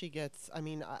shame she gets, I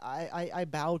mean, I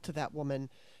bow to that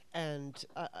woman. And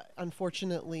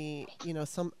unfortunately, you know,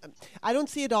 I don't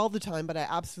see it all the time, but I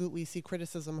absolutely see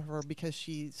criticism of her because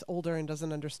she's older and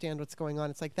doesn't understand what's going on.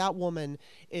 It's like that woman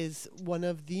is one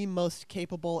of the most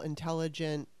capable,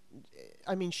 intelligent.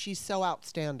 I mean, she's so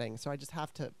outstanding. So I just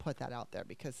have to put that out there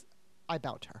because I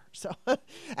bow to her. So,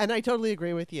 and I totally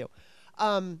agree with you.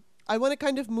 I want to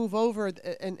kind of move over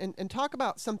and talk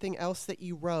about something else that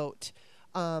you wrote.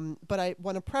 But I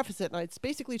want to preface it, and it's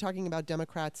basically talking about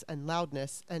Democrats and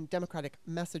loudness and Democratic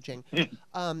messaging.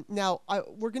 Now,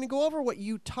 we're going to go over what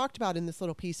you talked about in this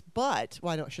little piece, but,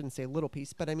 well, I shouldn't say little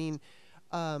piece, but I mean,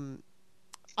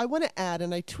 I want to add,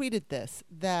 and I tweeted this,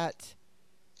 that,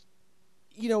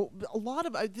 you know, a lot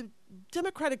of the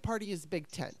Democratic Party is big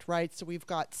tent, right? So we've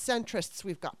got centrists,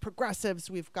 we've got progressives,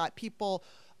 we've got people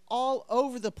all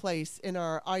over the place in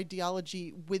our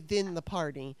ideology within the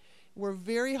party. We're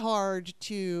very hard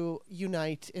to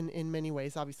unite in many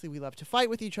ways. Obviously, we love to fight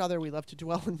with each other. We love to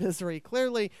dwell in misery,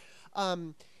 clearly.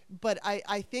 But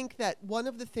I think that one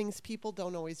of the things people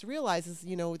don't always realize is,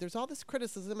 you know, there's all this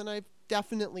criticism, and I've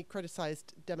definitely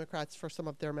criticized Democrats for some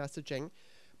of their messaging.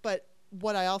 But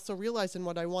what I also realize and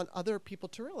what I want other people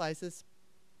to realize is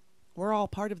we're all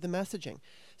part of the messaging.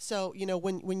 So, you know,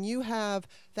 when you have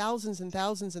thousands and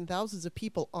thousands and thousands of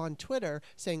people on Twitter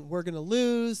saying, we're going to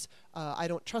lose, I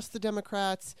don't trust the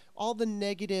Democrats, all the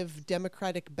negative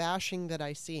Democratic bashing that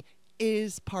I see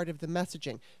is part of the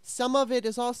messaging. Some of it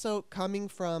is also coming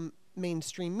from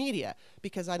mainstream media,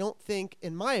 because I don't think,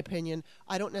 in my opinion,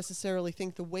 I don't necessarily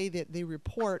think the way that they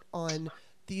report on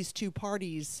these two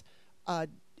parties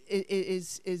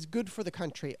is good for the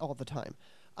country all the time.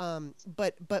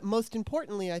 But most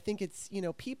importantly, I think it's, you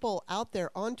know, people out there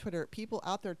on Twitter, people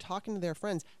out there talking to their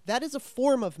friends. That is a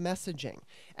form of messaging.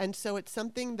 And so it's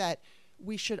something that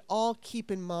we should all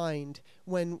keep in mind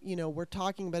when, you know, we're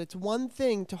talking about. It's one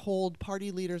thing to hold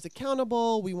party leaders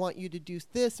accountable. We want you to do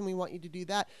this and we want you to do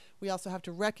that. We also have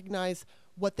to recognize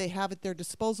what they have at their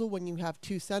disposal. When you have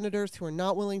two senators who are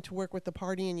not willing to work with the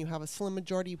party and you have a slim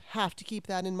majority, you have to keep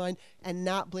that in mind and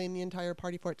not blame the entire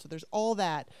party for it. So there's all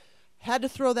that. Had to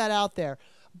throw that out there.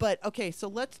 But, okay, so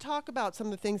let's talk about some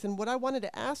of the things. And what I wanted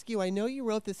to ask you, I know you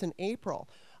wrote this in April.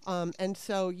 And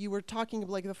so you were talking,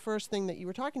 like, the first thing that you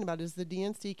were talking about is the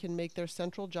DNC can make their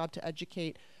central job to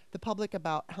educate the public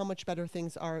about how much better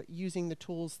things are using the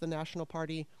tools the National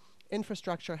Party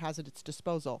infrastructure has at its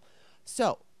disposal.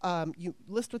 So you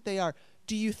list what they are.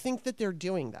 Do you think that they're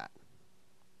doing that?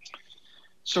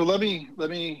 So let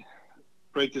me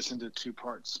break this into two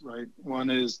parts, right?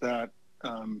 One is that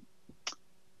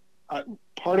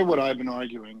part of what I've been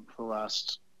arguing for the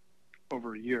last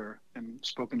over a year and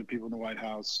spoken to people in the White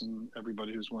House and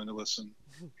everybody who's willing to listen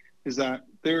is that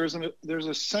there's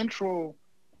a central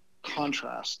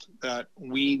contrast that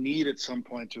we need at some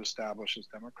point to establish as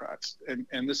Democrats.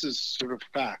 And this is sort of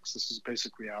facts. This is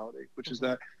basic reality, which is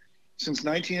that since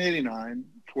 1989,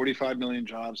 45 million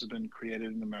jobs have been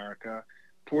created in America.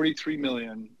 43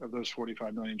 million of those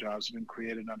 45 million jobs have been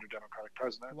created under Democratic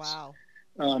presidents. Wow.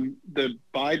 The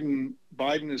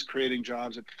Biden is creating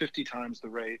jobs at 50 times the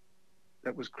rate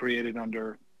that was created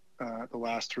under the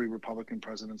last three Republican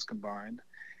presidents combined.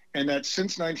 And that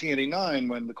since 1989,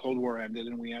 when the Cold War ended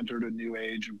and we entered a new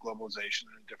age of globalization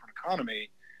and a different economy,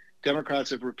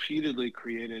 Democrats have repeatedly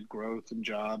created growth and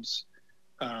jobs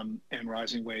and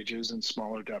rising wages and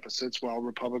smaller deficits, while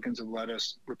Republicans have led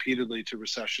us repeatedly to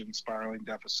recession, spiraling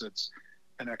deficits,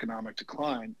 and economic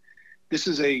decline. This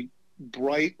is a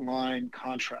bright line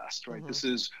contrast, right? This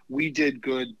is, we did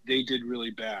good, they did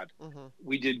really bad.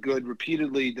 We did good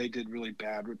repeatedly, they did really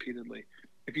bad repeatedly.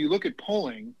 If you look at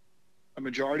polling, a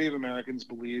majority of Americans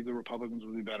believe the Republicans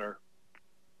will be better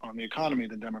on the economy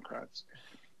than Democrats.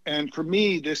 And for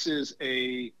me, this is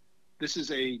a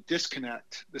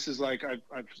disconnect. This is like,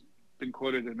 I've been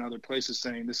quoted in other places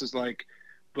saying, this is like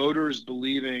voters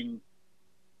believing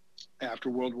after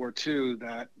World War II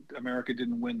that America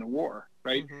didn't win the war,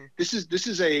 right? This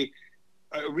is a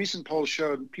recent poll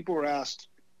showed, people were asked,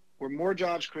 were more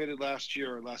jobs created last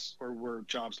year or less, or were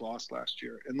jobs lost last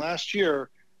year? And last year,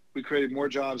 we created more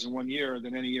jobs in 1 year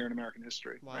than any year in American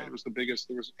history, right? It was the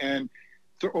biggest,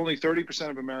 only 30%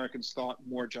 of Americans thought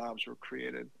more jobs were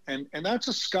created. And that's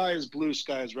a sky is blue,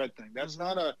 sky is red thing. That's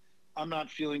not a, I'm not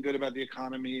feeling good about the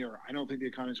economy, or I don't think the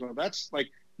economy's well. That's like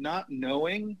not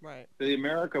knowing that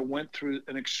America went through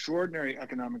an extraordinary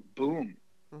economic boom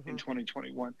in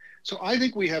 2021. So I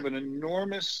think we have an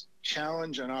enormous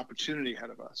challenge and opportunity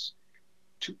ahead of us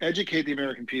to educate the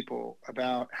American people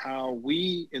about how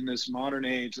we, in this modern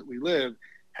age that we live,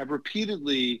 have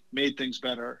repeatedly made things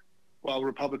better, while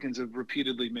Republicans have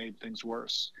repeatedly made things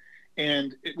worse.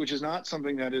 And which is not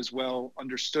something that is well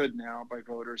understood now by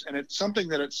voters. And it's something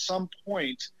that at some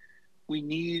point we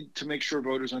need to make sure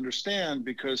voters understand,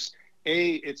 because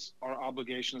it's our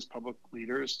obligation as public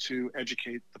leaders to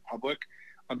educate the public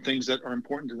on things that are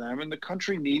important to them. And the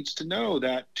country needs to know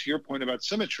that, to your point about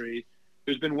symmetry,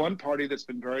 there's been one party that's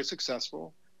been very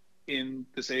successful in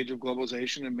this age of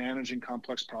globalization and managing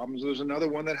complex problems. There's another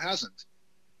one that hasn't.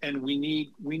 And we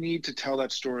need to tell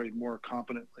that story more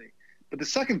competently. But the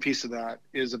second piece of that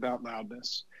is about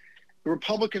loudness. The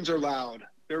Republicans are loud.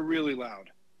 They're really loud,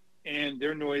 and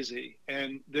they're noisy,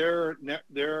 and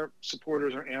their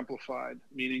supporters are amplified,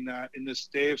 meaning that in this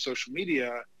day of social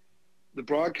media, the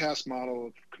broadcast model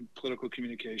of political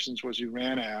communications was you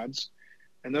ran ads,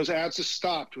 and those ads just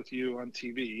stopped with you on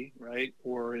TV, right,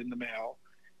 or in the mail.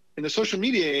 In the social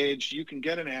media age, you can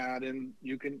get an ad and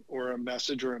or a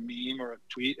message or a meme or a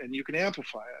tweet, and you can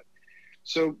amplify it.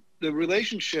 So the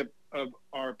relationship of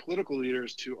our political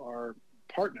leaders to our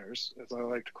partners, as I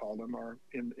like to call them, are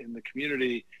in the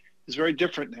community, is very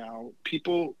different now.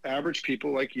 Average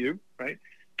people like you, right,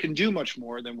 can do much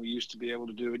more than we used to be able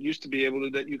to do. It used to be able to,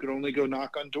 that you could only go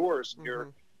knock on doors in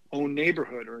your own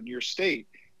neighborhood or in your state.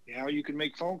 Now you can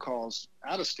make phone calls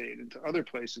out of state into other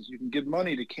places. You can give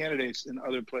money to candidates in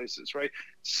other places, right?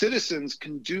 Citizens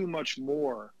can do much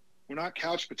more. We're not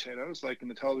couch potatoes like in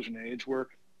the television age. We're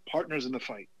partners in the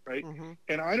fight, right?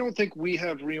 And I don't think we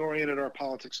have reoriented our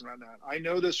politics around that. I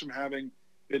know this from having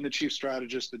been the chief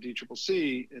strategist at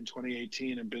DCCC in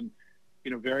 2018 and been,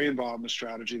 very involved in the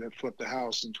strategy that flipped the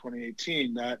House in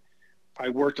 2018, that I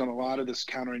worked on a lot of this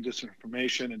countering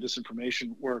disinformation and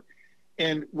disinformation work.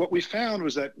 And what we found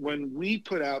was that when we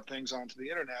put out things onto the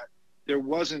internet, there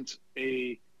wasn't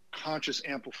a conscious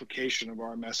amplification of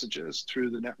our messages through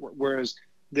the network, whereas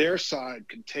their side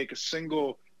can take a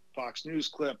single Fox News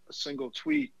clip, a single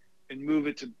tweet, and move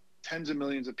it to tens of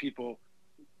millions of people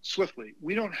swiftly.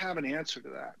 We don't have an answer to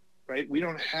that, right? We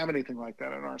don't have anything like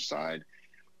that on our side.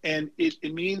 And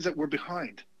it means that we're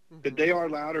behind, that they are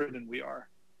louder than we are.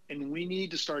 And we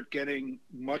need to start getting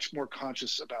much more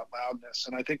conscious about loudness.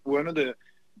 And I think one of the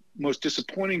most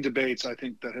disappointing debates, I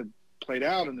think, that have played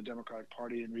out in the Democratic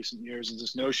Party in recent years is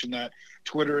this notion that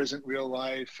Twitter isn't real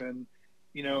life, and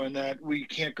and that we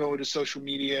can't go to social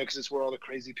media because it's where all the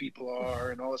crazy people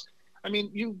are and all this. I mean,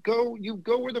 you go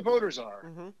where the voters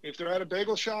are. If they're at a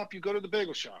bagel shop, you go to the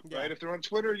bagel shop, right? If they're on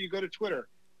Twitter, you go to Twitter.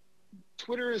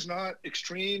 Twitter is not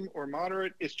extreme or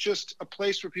moderate. It's just a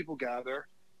place where people gather.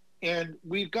 And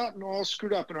we've gotten all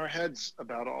screwed up in our heads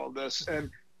about all of this.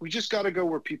 And we just got to go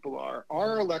where people are.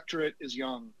 Our electorate is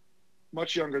young,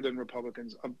 much younger than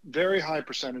Republicans. A very high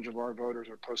percentage of our voters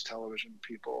are post-television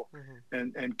people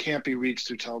and can't be reached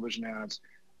through television ads.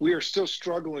 We are still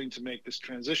struggling to make this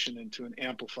transition into an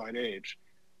amplified age.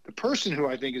 The person who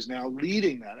I think is now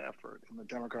leading that effort in the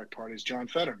Democratic Party is John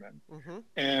Fetterman.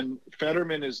 And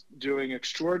Fetterman is doing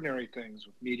extraordinary things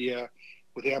with media,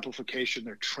 with amplification.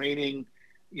 They're training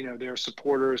their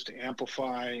supporters to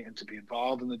amplify and to be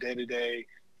involved in the day-to-day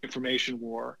information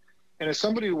war. And as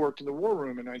somebody who worked in the war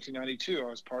room in 1992,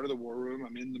 I was part of the war room.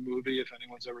 I'm in the movie. If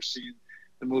anyone's ever seen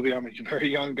the movie, I'm a very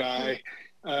young guy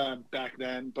back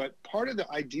then. But part of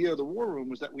the idea of the war room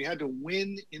was that we had to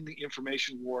win in the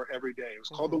information war every day. It was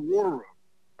called the war room,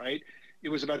 right? It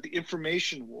was about the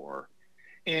information war.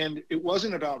 And it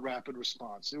wasn't about rapid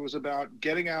response. It was about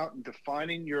getting out and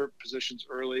defining your positions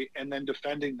early and then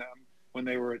defending them when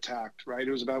they were attacked, right?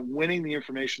 It was about winning the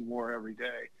information war every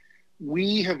day.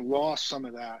 We have lost some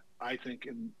of that, I think,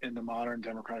 in the modern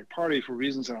Democratic Party for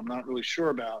reasons that I'm not really sure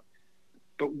about.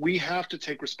 But we have to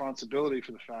take responsibility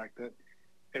for the fact that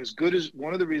as good as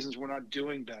one of the reasons we're not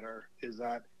doing better is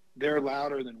that they're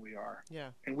louder than we are. Yeah.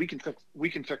 And we can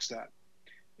fix that.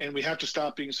 And we have to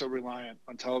stop being so reliant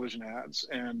on television ads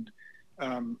and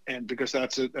because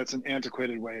that's an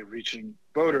antiquated way of reaching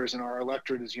voters, and our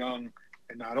electorate is young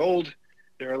and not old.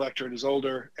 Their electorate is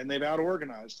older, and they've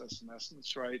out-organized us in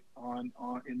essence, right, on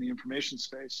in the information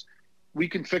space. We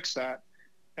can fix that.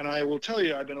 And I will tell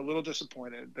you, I've been a little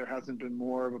disappointed. There hasn't been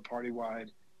more of a party-wide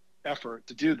effort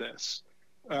to do this.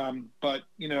 But,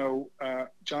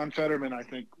 John Fetterman, I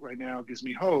think right now gives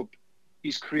me hope.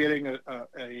 He's creating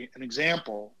an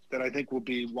example that I think will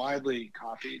be widely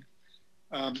copied.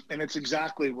 And it's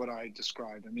exactly what I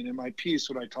described. I mean, in my piece,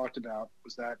 what I talked about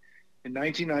was that in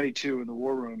 1992 in the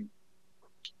War Room,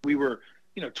 we were,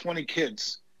 20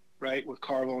 kids, right, with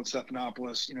Carville and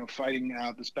Stephanopoulos, fighting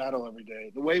out this battle every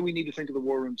day. The way we need to think of the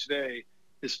War Room today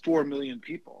is 4 million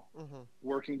people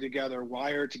working together,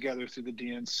 wired together through the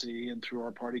DNC and through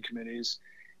our party committees,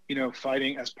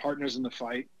 fighting as partners in the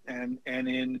fight and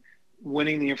in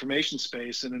winning the information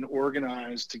space in an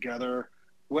organized together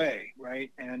way,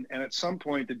 right? And at some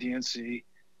point, the DNC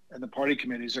and the party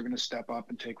committees are going to step up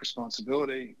and take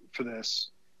responsibility for this,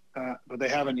 but they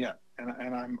haven't yet.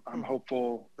 And I'm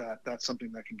hopeful that that's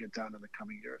something that can get done in the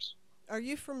coming years. Are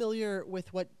you familiar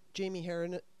with what Jamie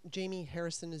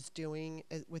Harrison is doing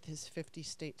with his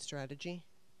 50-state strategy?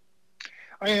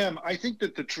 I am. I think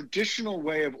that the traditional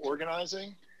way of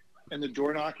organizing and the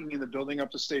door knocking and the building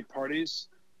up the state parties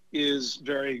is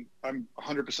I'm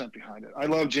 100% behind it. I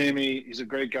love Jamie. He's a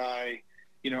great guy.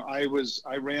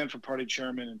 I ran for party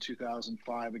chairman in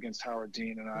 2005 against Howard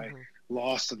Dean, and I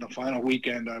lost in the final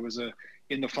weekend. I was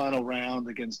in the final round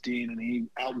against Dean, and he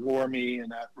outwore me in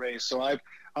that race. So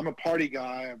I'm a party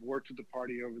guy. I've worked with the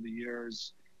party over the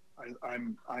years.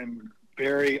 I'm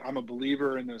a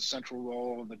believer in the central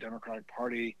role of the Democratic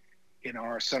Party in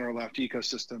our center-left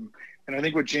ecosystem. And I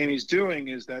think what Jamie's doing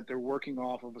is that they're working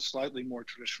off of a slightly more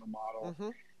traditional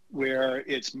model where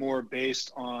it's more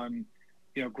based on,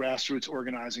 grassroots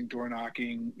organizing, door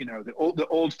knocking, the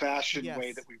old-fashioned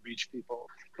way that we reach people,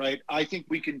 right? I think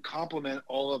we can complement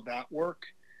all of that work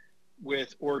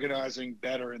with organizing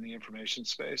better in the information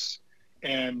space.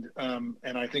 And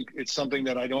I think it's something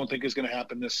that I don't think is going to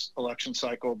happen this election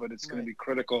cycle, but it's going to be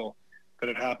critical that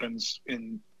it happens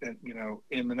in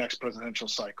the next presidential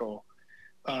cycle.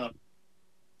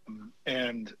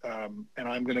 And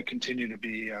I'm going to continue to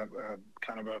be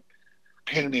kind of a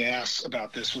pain in the ass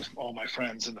about this with all my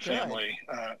friends and the family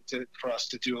for us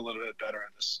to do a little bit better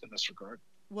in this regard.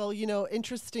 Well,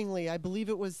 interestingly, I believe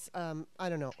it was,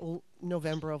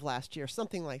 November of last year,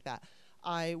 something like that.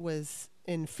 I was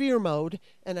in fear mode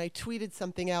and I tweeted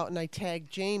something out and I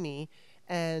tagged Jamie,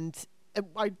 and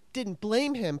I didn't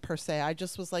blame him per se. I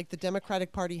just was like, the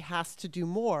Democratic Party has to do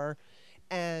more.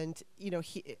 And,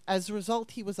 he, as a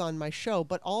result, he was on my show,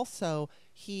 but also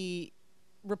he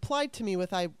replied to me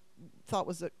with, I thought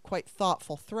was a quite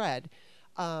thoughtful thread,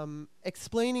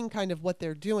 explaining kind of what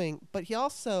they're doing. But he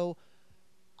also,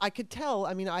 I could tell,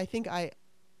 I think I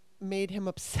made him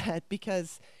upset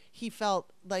because he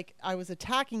felt like I was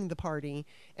attacking the party.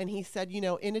 And he said,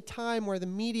 in a time where the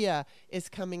media is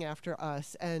coming after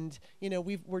us and,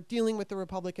 we're dealing with the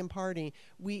Republican Party,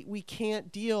 we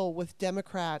can't deal with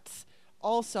Democrats.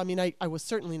 Also, I was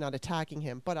certainly not attacking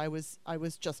him, but I was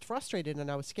just frustrated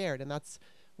and I was scared, and that's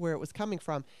where it was coming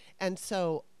from. And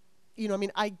so,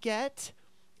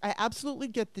 I absolutely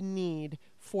get the need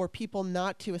for people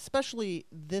not to, especially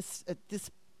at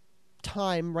this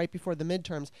time right before the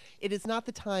midterms, it is not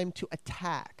the time to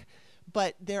attack.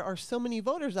 But there are so many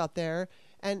voters out there,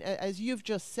 and as you've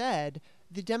just said,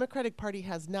 the Democratic Party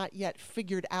has not yet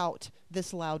figured out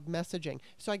this loud messaging.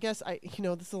 So I guess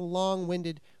this is a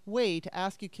long-winded way to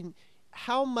ask you,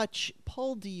 how much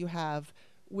pull do you have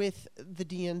with the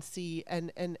DNC,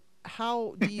 and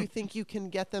how do you think you can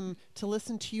get them to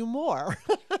listen to you more?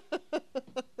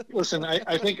 Listen,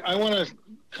 I think I want to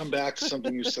come back to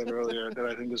something you said earlier that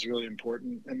I think is really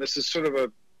important. And this is sort of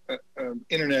a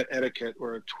internet etiquette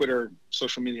or a Twitter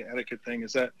social media etiquette thing,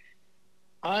 is that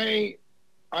I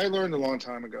learned a long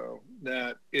time ago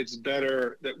that it's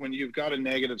better that when you've got a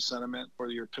negative sentiment or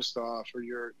you're pissed off or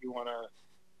you want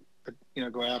to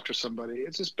go after somebody,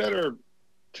 it's just better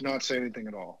to not say anything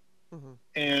at all.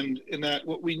 And in that,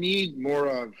 what we need more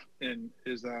of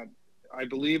is that I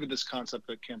believe in this concept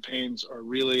that campaigns are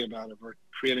really about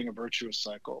creating a virtuous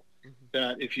cycle.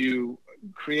 That if you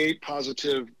create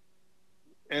positive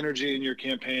energy in your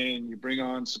campaign, you bring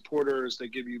on supporters, they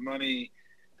give you money,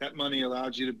 That money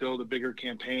allowed you to build a bigger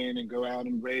campaign and go out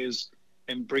and raise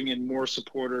and bring in more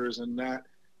supporters. And that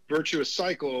virtuous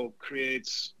cycle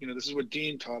creates, this is what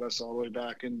Dean taught us all the way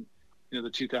back in, the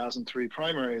 2003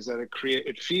 primary, is that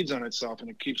it feeds on itself and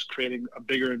it keeps creating a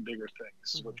bigger and bigger thing.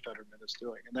 This is what Fetterman is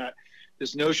doing. And that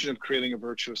this notion of creating a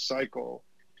virtuous cycle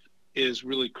is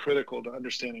really critical to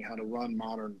understanding how to run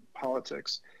modern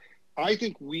politics. I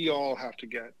think we all have to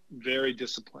get very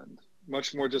disciplined,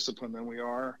 much more disciplined than we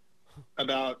are,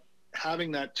 about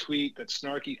having that tweet, that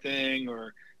snarky thing,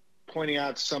 or pointing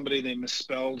out to somebody they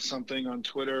misspelled something on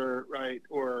Twitter, right?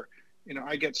 Or,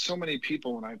 I get so many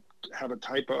people when I have a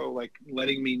typo, like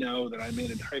letting me know that I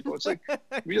made a typo. It's like,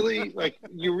 really? Like,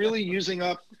 you're really using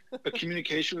up a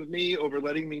communication with me over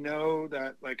letting me know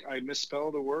that, like, I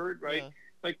misspelled a word, right? Yeah.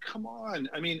 Like, come on.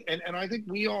 I mean, and I think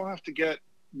we all have to get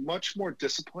much more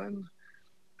disciplined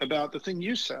about the thing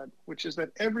you said, which is that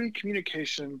every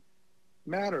communication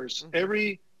matters.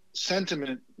 Every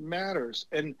sentiment matters.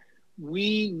 And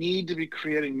we need to be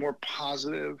creating more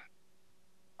positive,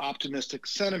 optimistic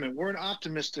sentiment. We're an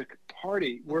optimistic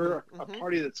party. We're a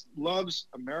party that loves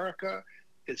America,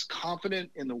 is confident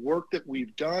in the work that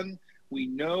we've done. We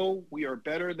know we are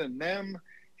better than them.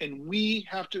 And we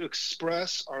have to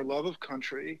express our love of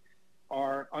country,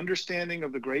 our understanding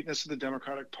of the greatness of the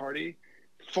Democratic Party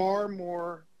far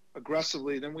more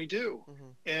aggressively than we do.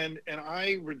 And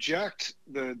I reject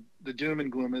the doom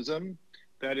and gloomism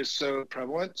that is so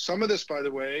prevalent. Some of this, by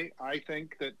the way, I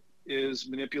think that is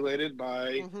manipulated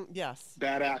by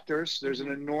bad actors. There's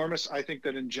an enormous, I think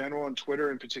that in general, on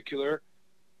Twitter in particular,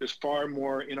 there's far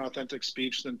more inauthentic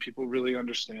speech than people really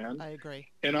understand. I agree.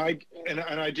 And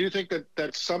I do think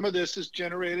that some of this is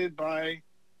generated by,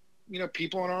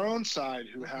 people on our own side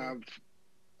who have,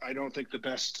 I don't think, the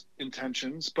best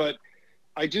intentions, but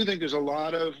I do think there's a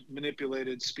lot of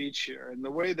manipulated speech here. And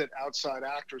the way that outside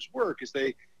actors work is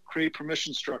they create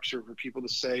permission structure for people to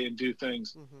say and do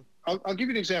things. I'll give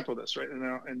you an example of this, right?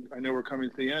 And I know we're coming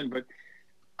to the end, but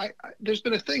there's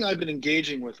been a thing I've been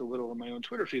engaging with a little on my own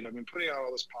Twitter feed. I've been putting out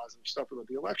all this positive stuff about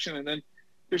the election, and then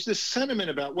there's this sentiment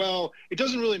about, well, it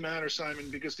doesn't really matter, Simon,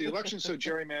 because the election's so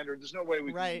gerrymandered, there's no way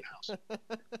we can win the House.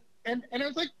 And I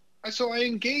was like, so I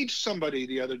engaged somebody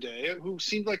the other day who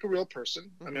seemed like a real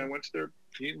person. I mean, I went to their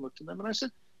feed and looked at them, and I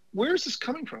said, where is this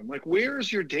coming from? Like, where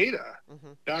is your data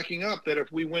backing up that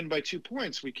if we win by 2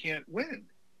 points, we can't win?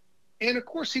 And of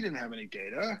course, he didn't have any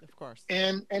data. Of course.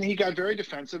 And he got very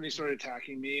defensive, and he started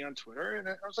attacking me on Twitter. And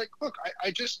I was like, look,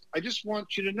 I just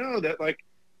want you to know that, like,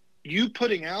 you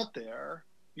putting out there,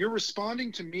 you're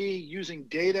responding to me using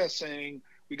data saying,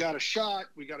 we got a shot,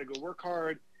 we got to go work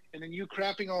hard, and then you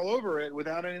crapping all over it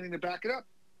without anything to back it up.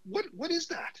 What is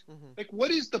that? Like, what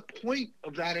is the point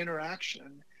of that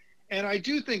interaction? And I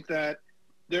do think that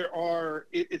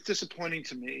it's disappointing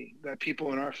to me that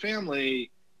people in our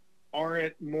family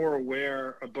aren't more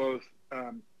aware of both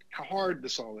how hard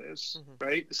this all is,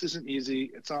 right? This isn't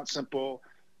easy. It's not simple.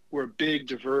 We're a big,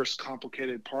 diverse,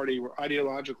 complicated party. We're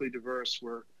ideologically diverse.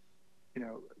 We're,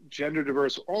 gender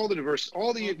diverse, all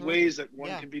the ways that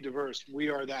one can be diverse. We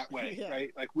are that way,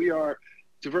 right? Like, we are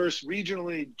diverse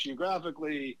regionally,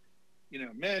 geographically,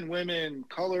 men, women,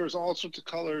 colors, all sorts of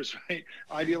colors, right?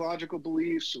 Ideological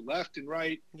beliefs, left and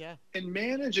right. Yeah. And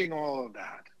managing all of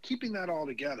that, keeping that all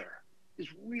together is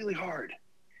really hard.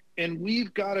 And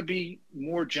we've got to be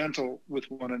more gentle with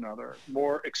one another,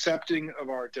 more accepting of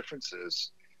our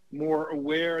differences, more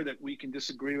aware that we can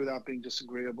disagree without being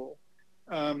disagreeable.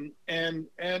 And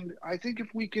I think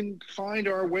if we can find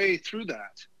our way through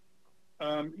that,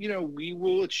 we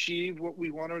will achieve what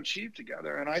we want to achieve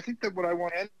together. And I think that what I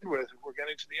want to end with, if we're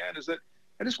getting to the end, is that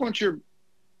I just want your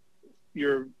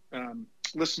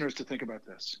listeners to think about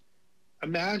this.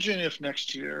 Imagine if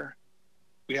next year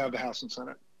we have the House and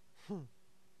Senate.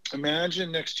 Imagine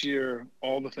next year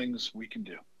all the things we can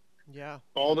do. Yeah.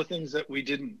 All the things that we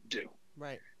didn't do.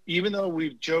 Right. Even though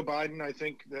Joe Biden, I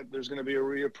think that there's going to be a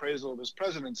reappraisal of his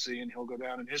presidency, and he'll go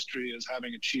down in history as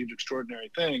having achieved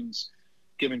extraordinary things,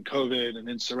 given COVID and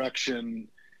insurrection,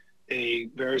 a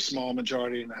very small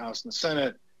majority in the House and the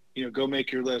Senate. Go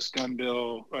make your list, gun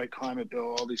bill, right, climate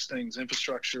bill, all these things,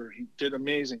 infrastructure. He did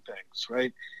amazing things,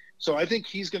 right? So I think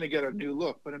he's going to get a new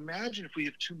look. But imagine if we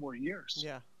have 2 more years.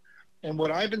 Yeah. And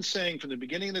what I've been saying from the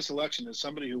beginning of this election, as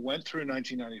somebody who went through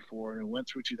 1994 and who went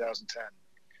through 2010,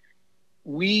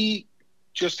 we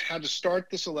just had to start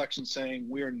this election saying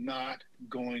we are not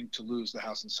going to lose the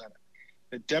House and Senate.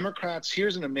 The Democrats,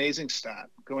 here's an amazing stat,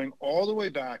 going all the way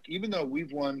back, even though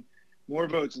we've won more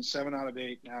votes in 7 out of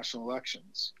 8 national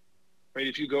elections, right?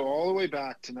 If you go all the way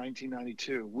back to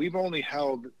 1992, we've only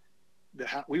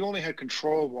had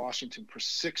control of Washington for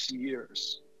 6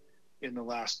 years. in the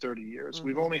last 30 years. Mm-hmm.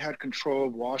 We've only had control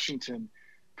of Washington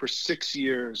for 6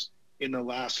 years in the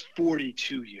last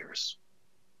 42 years.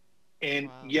 And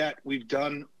yet we've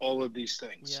done all of these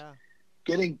things. Yeah.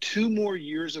 Getting 2 more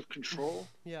years of control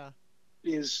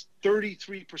is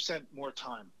 33% more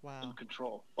time in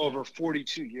control over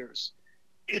 42 years.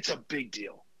 It's a big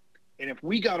deal. And if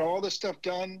we got all this stuff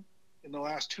done in the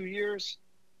last 2 years,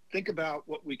 think about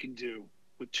what we can do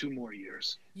with 2 more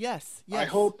years. Yes. I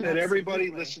hope that everybody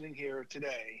listening here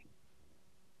today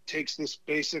takes this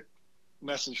basic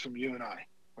message from you and I,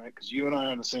 right? Because you and I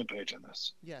are on the same page on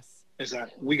this. Yes. Is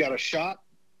that we got a shot.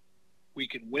 We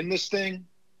can win this thing.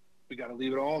 We got to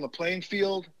leave it all on the playing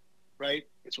field, right?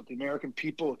 It's what the American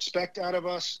people expect out of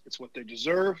us. It's what they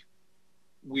deserve.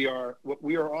 What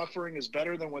we are offering is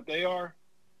better than what they are.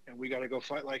 And we got to go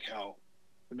fight like hell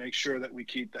to make sure that we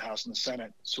keep the House and the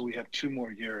Senate so we have 2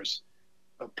 more years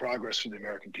of progress for the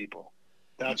American people.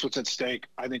 That's what's at stake.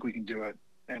 I think we can do it.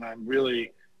 And I'm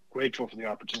really grateful for the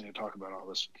opportunity to talk about all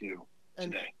this with you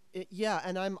today.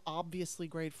 And I'm obviously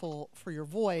grateful for your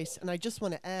voice. And I just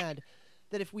want to add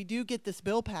that if we do get this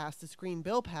bill passed, this green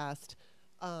bill passed,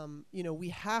 we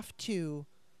have to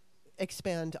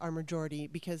expand our majority,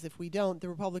 because if we don't, the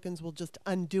Republicans will just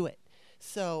undo it.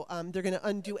 So they're going to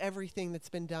undo everything that's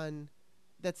been done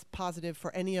that's positive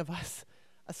for any of us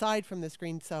aside from this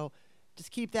green. So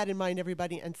just keep that in mind,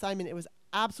 everybody. And Simon, it was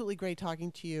absolutely great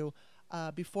talking to you.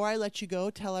 Before I let you go,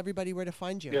 tell everybody where to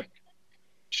find you. Yep.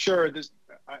 Sure.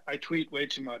 I tweet way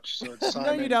too much. So it's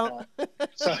Simon, no, you don't.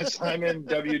 Simon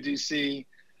WDC.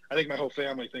 I think my whole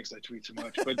family thinks I tweet too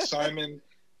much. But Simon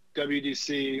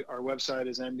WDC, our website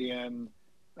is ndn.org.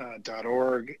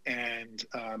 And,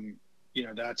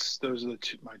 those are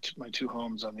my 2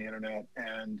 homes on the internet.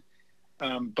 And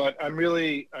but I'm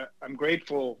really I'm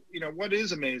grateful. What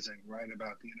is amazing, right,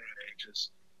 about the internet age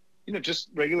is, just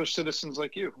regular citizens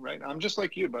like you, right? I'm just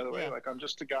like you, by the way. Like, I'm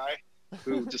just a guy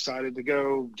who decided to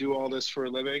go do all this for a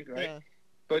living, right? Yeah.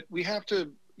 But we have to,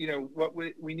 what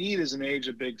we need is an age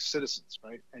of big citizens,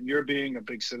 right? And you're being a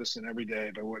big citizen every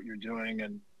day by what you're doing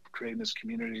and creating this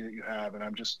community that you have. And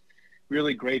I'm just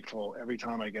really grateful every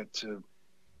time I get to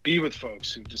be with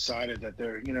folks who've decided that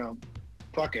they're,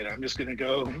 fuck it, I'm just going to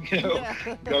go,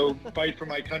 go fight for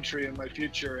my country and my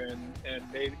future. And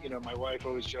maybe, my wife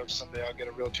always jokes someday I'll get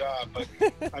a real job, but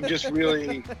I'm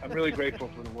really grateful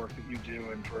for the work that you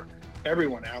do and for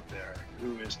everyone out there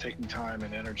who is taking time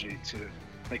and energy to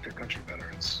make their country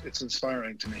better. It's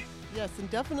inspiring to me. Yes, and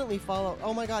definitely follow.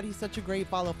 Oh my God, he's such a great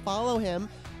follow. Follow him.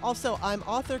 Also, I'm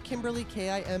author Kimberly,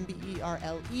 Kimberley.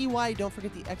 Don't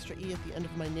forget the extra E at the end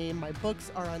of my name. My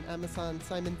books are on Amazon.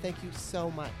 Simon, thank you so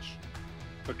much.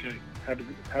 Okay.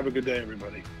 Have a good day,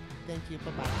 everybody. Thank you.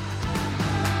 Bye-bye.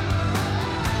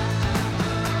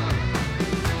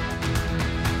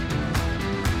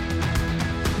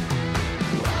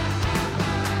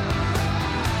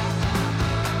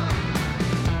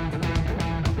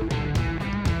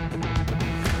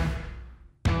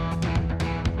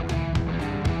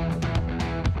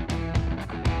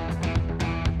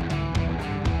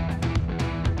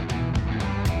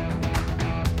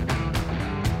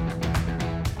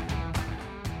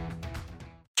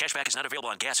 Cashback is not available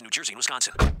on gas in New Jersey and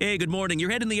Wisconsin. Hey, good morning.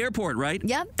 You're heading to the airport, right?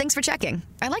 Yep, thanks for checking.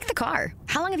 I like the car.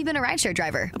 How long have you been a rideshare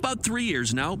driver? About 3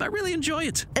 years now. I really enjoy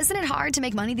it. Isn't it hard to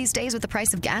make money these days with the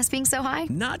price of gas being so high?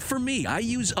 Not for me. I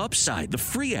use Upside, the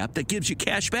free app that gives you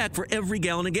cash back for every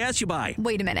gallon of gas you buy.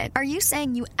 Wait a minute. Are you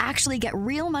saying you actually get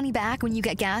real money back when you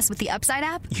get gas with the Upside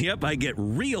app? Yep, I get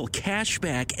real cash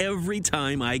back every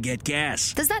time I get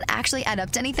gas. Does that actually add up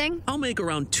to anything? I'll make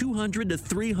around $200 to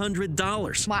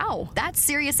 $300. Wow, that's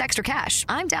serious extra cash.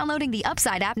 I'm downloading the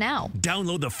Upside app now.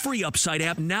 Download the free Upside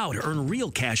app now to earn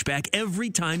real cash back every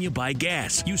time you buy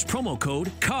gas. Use promo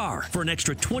code CAR for an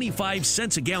extra 25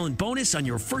 cents a gallon bonus on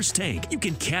your first tank. You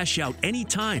can cash out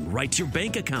anytime right to your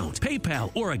bank account,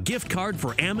 PayPal, or a gift card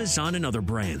for Amazon and other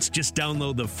brands. Just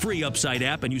download the free Upside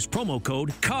app and use promo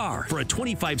code CAR for a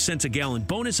 25 cents a gallon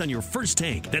bonus on your first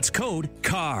tank. That's code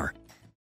CAR.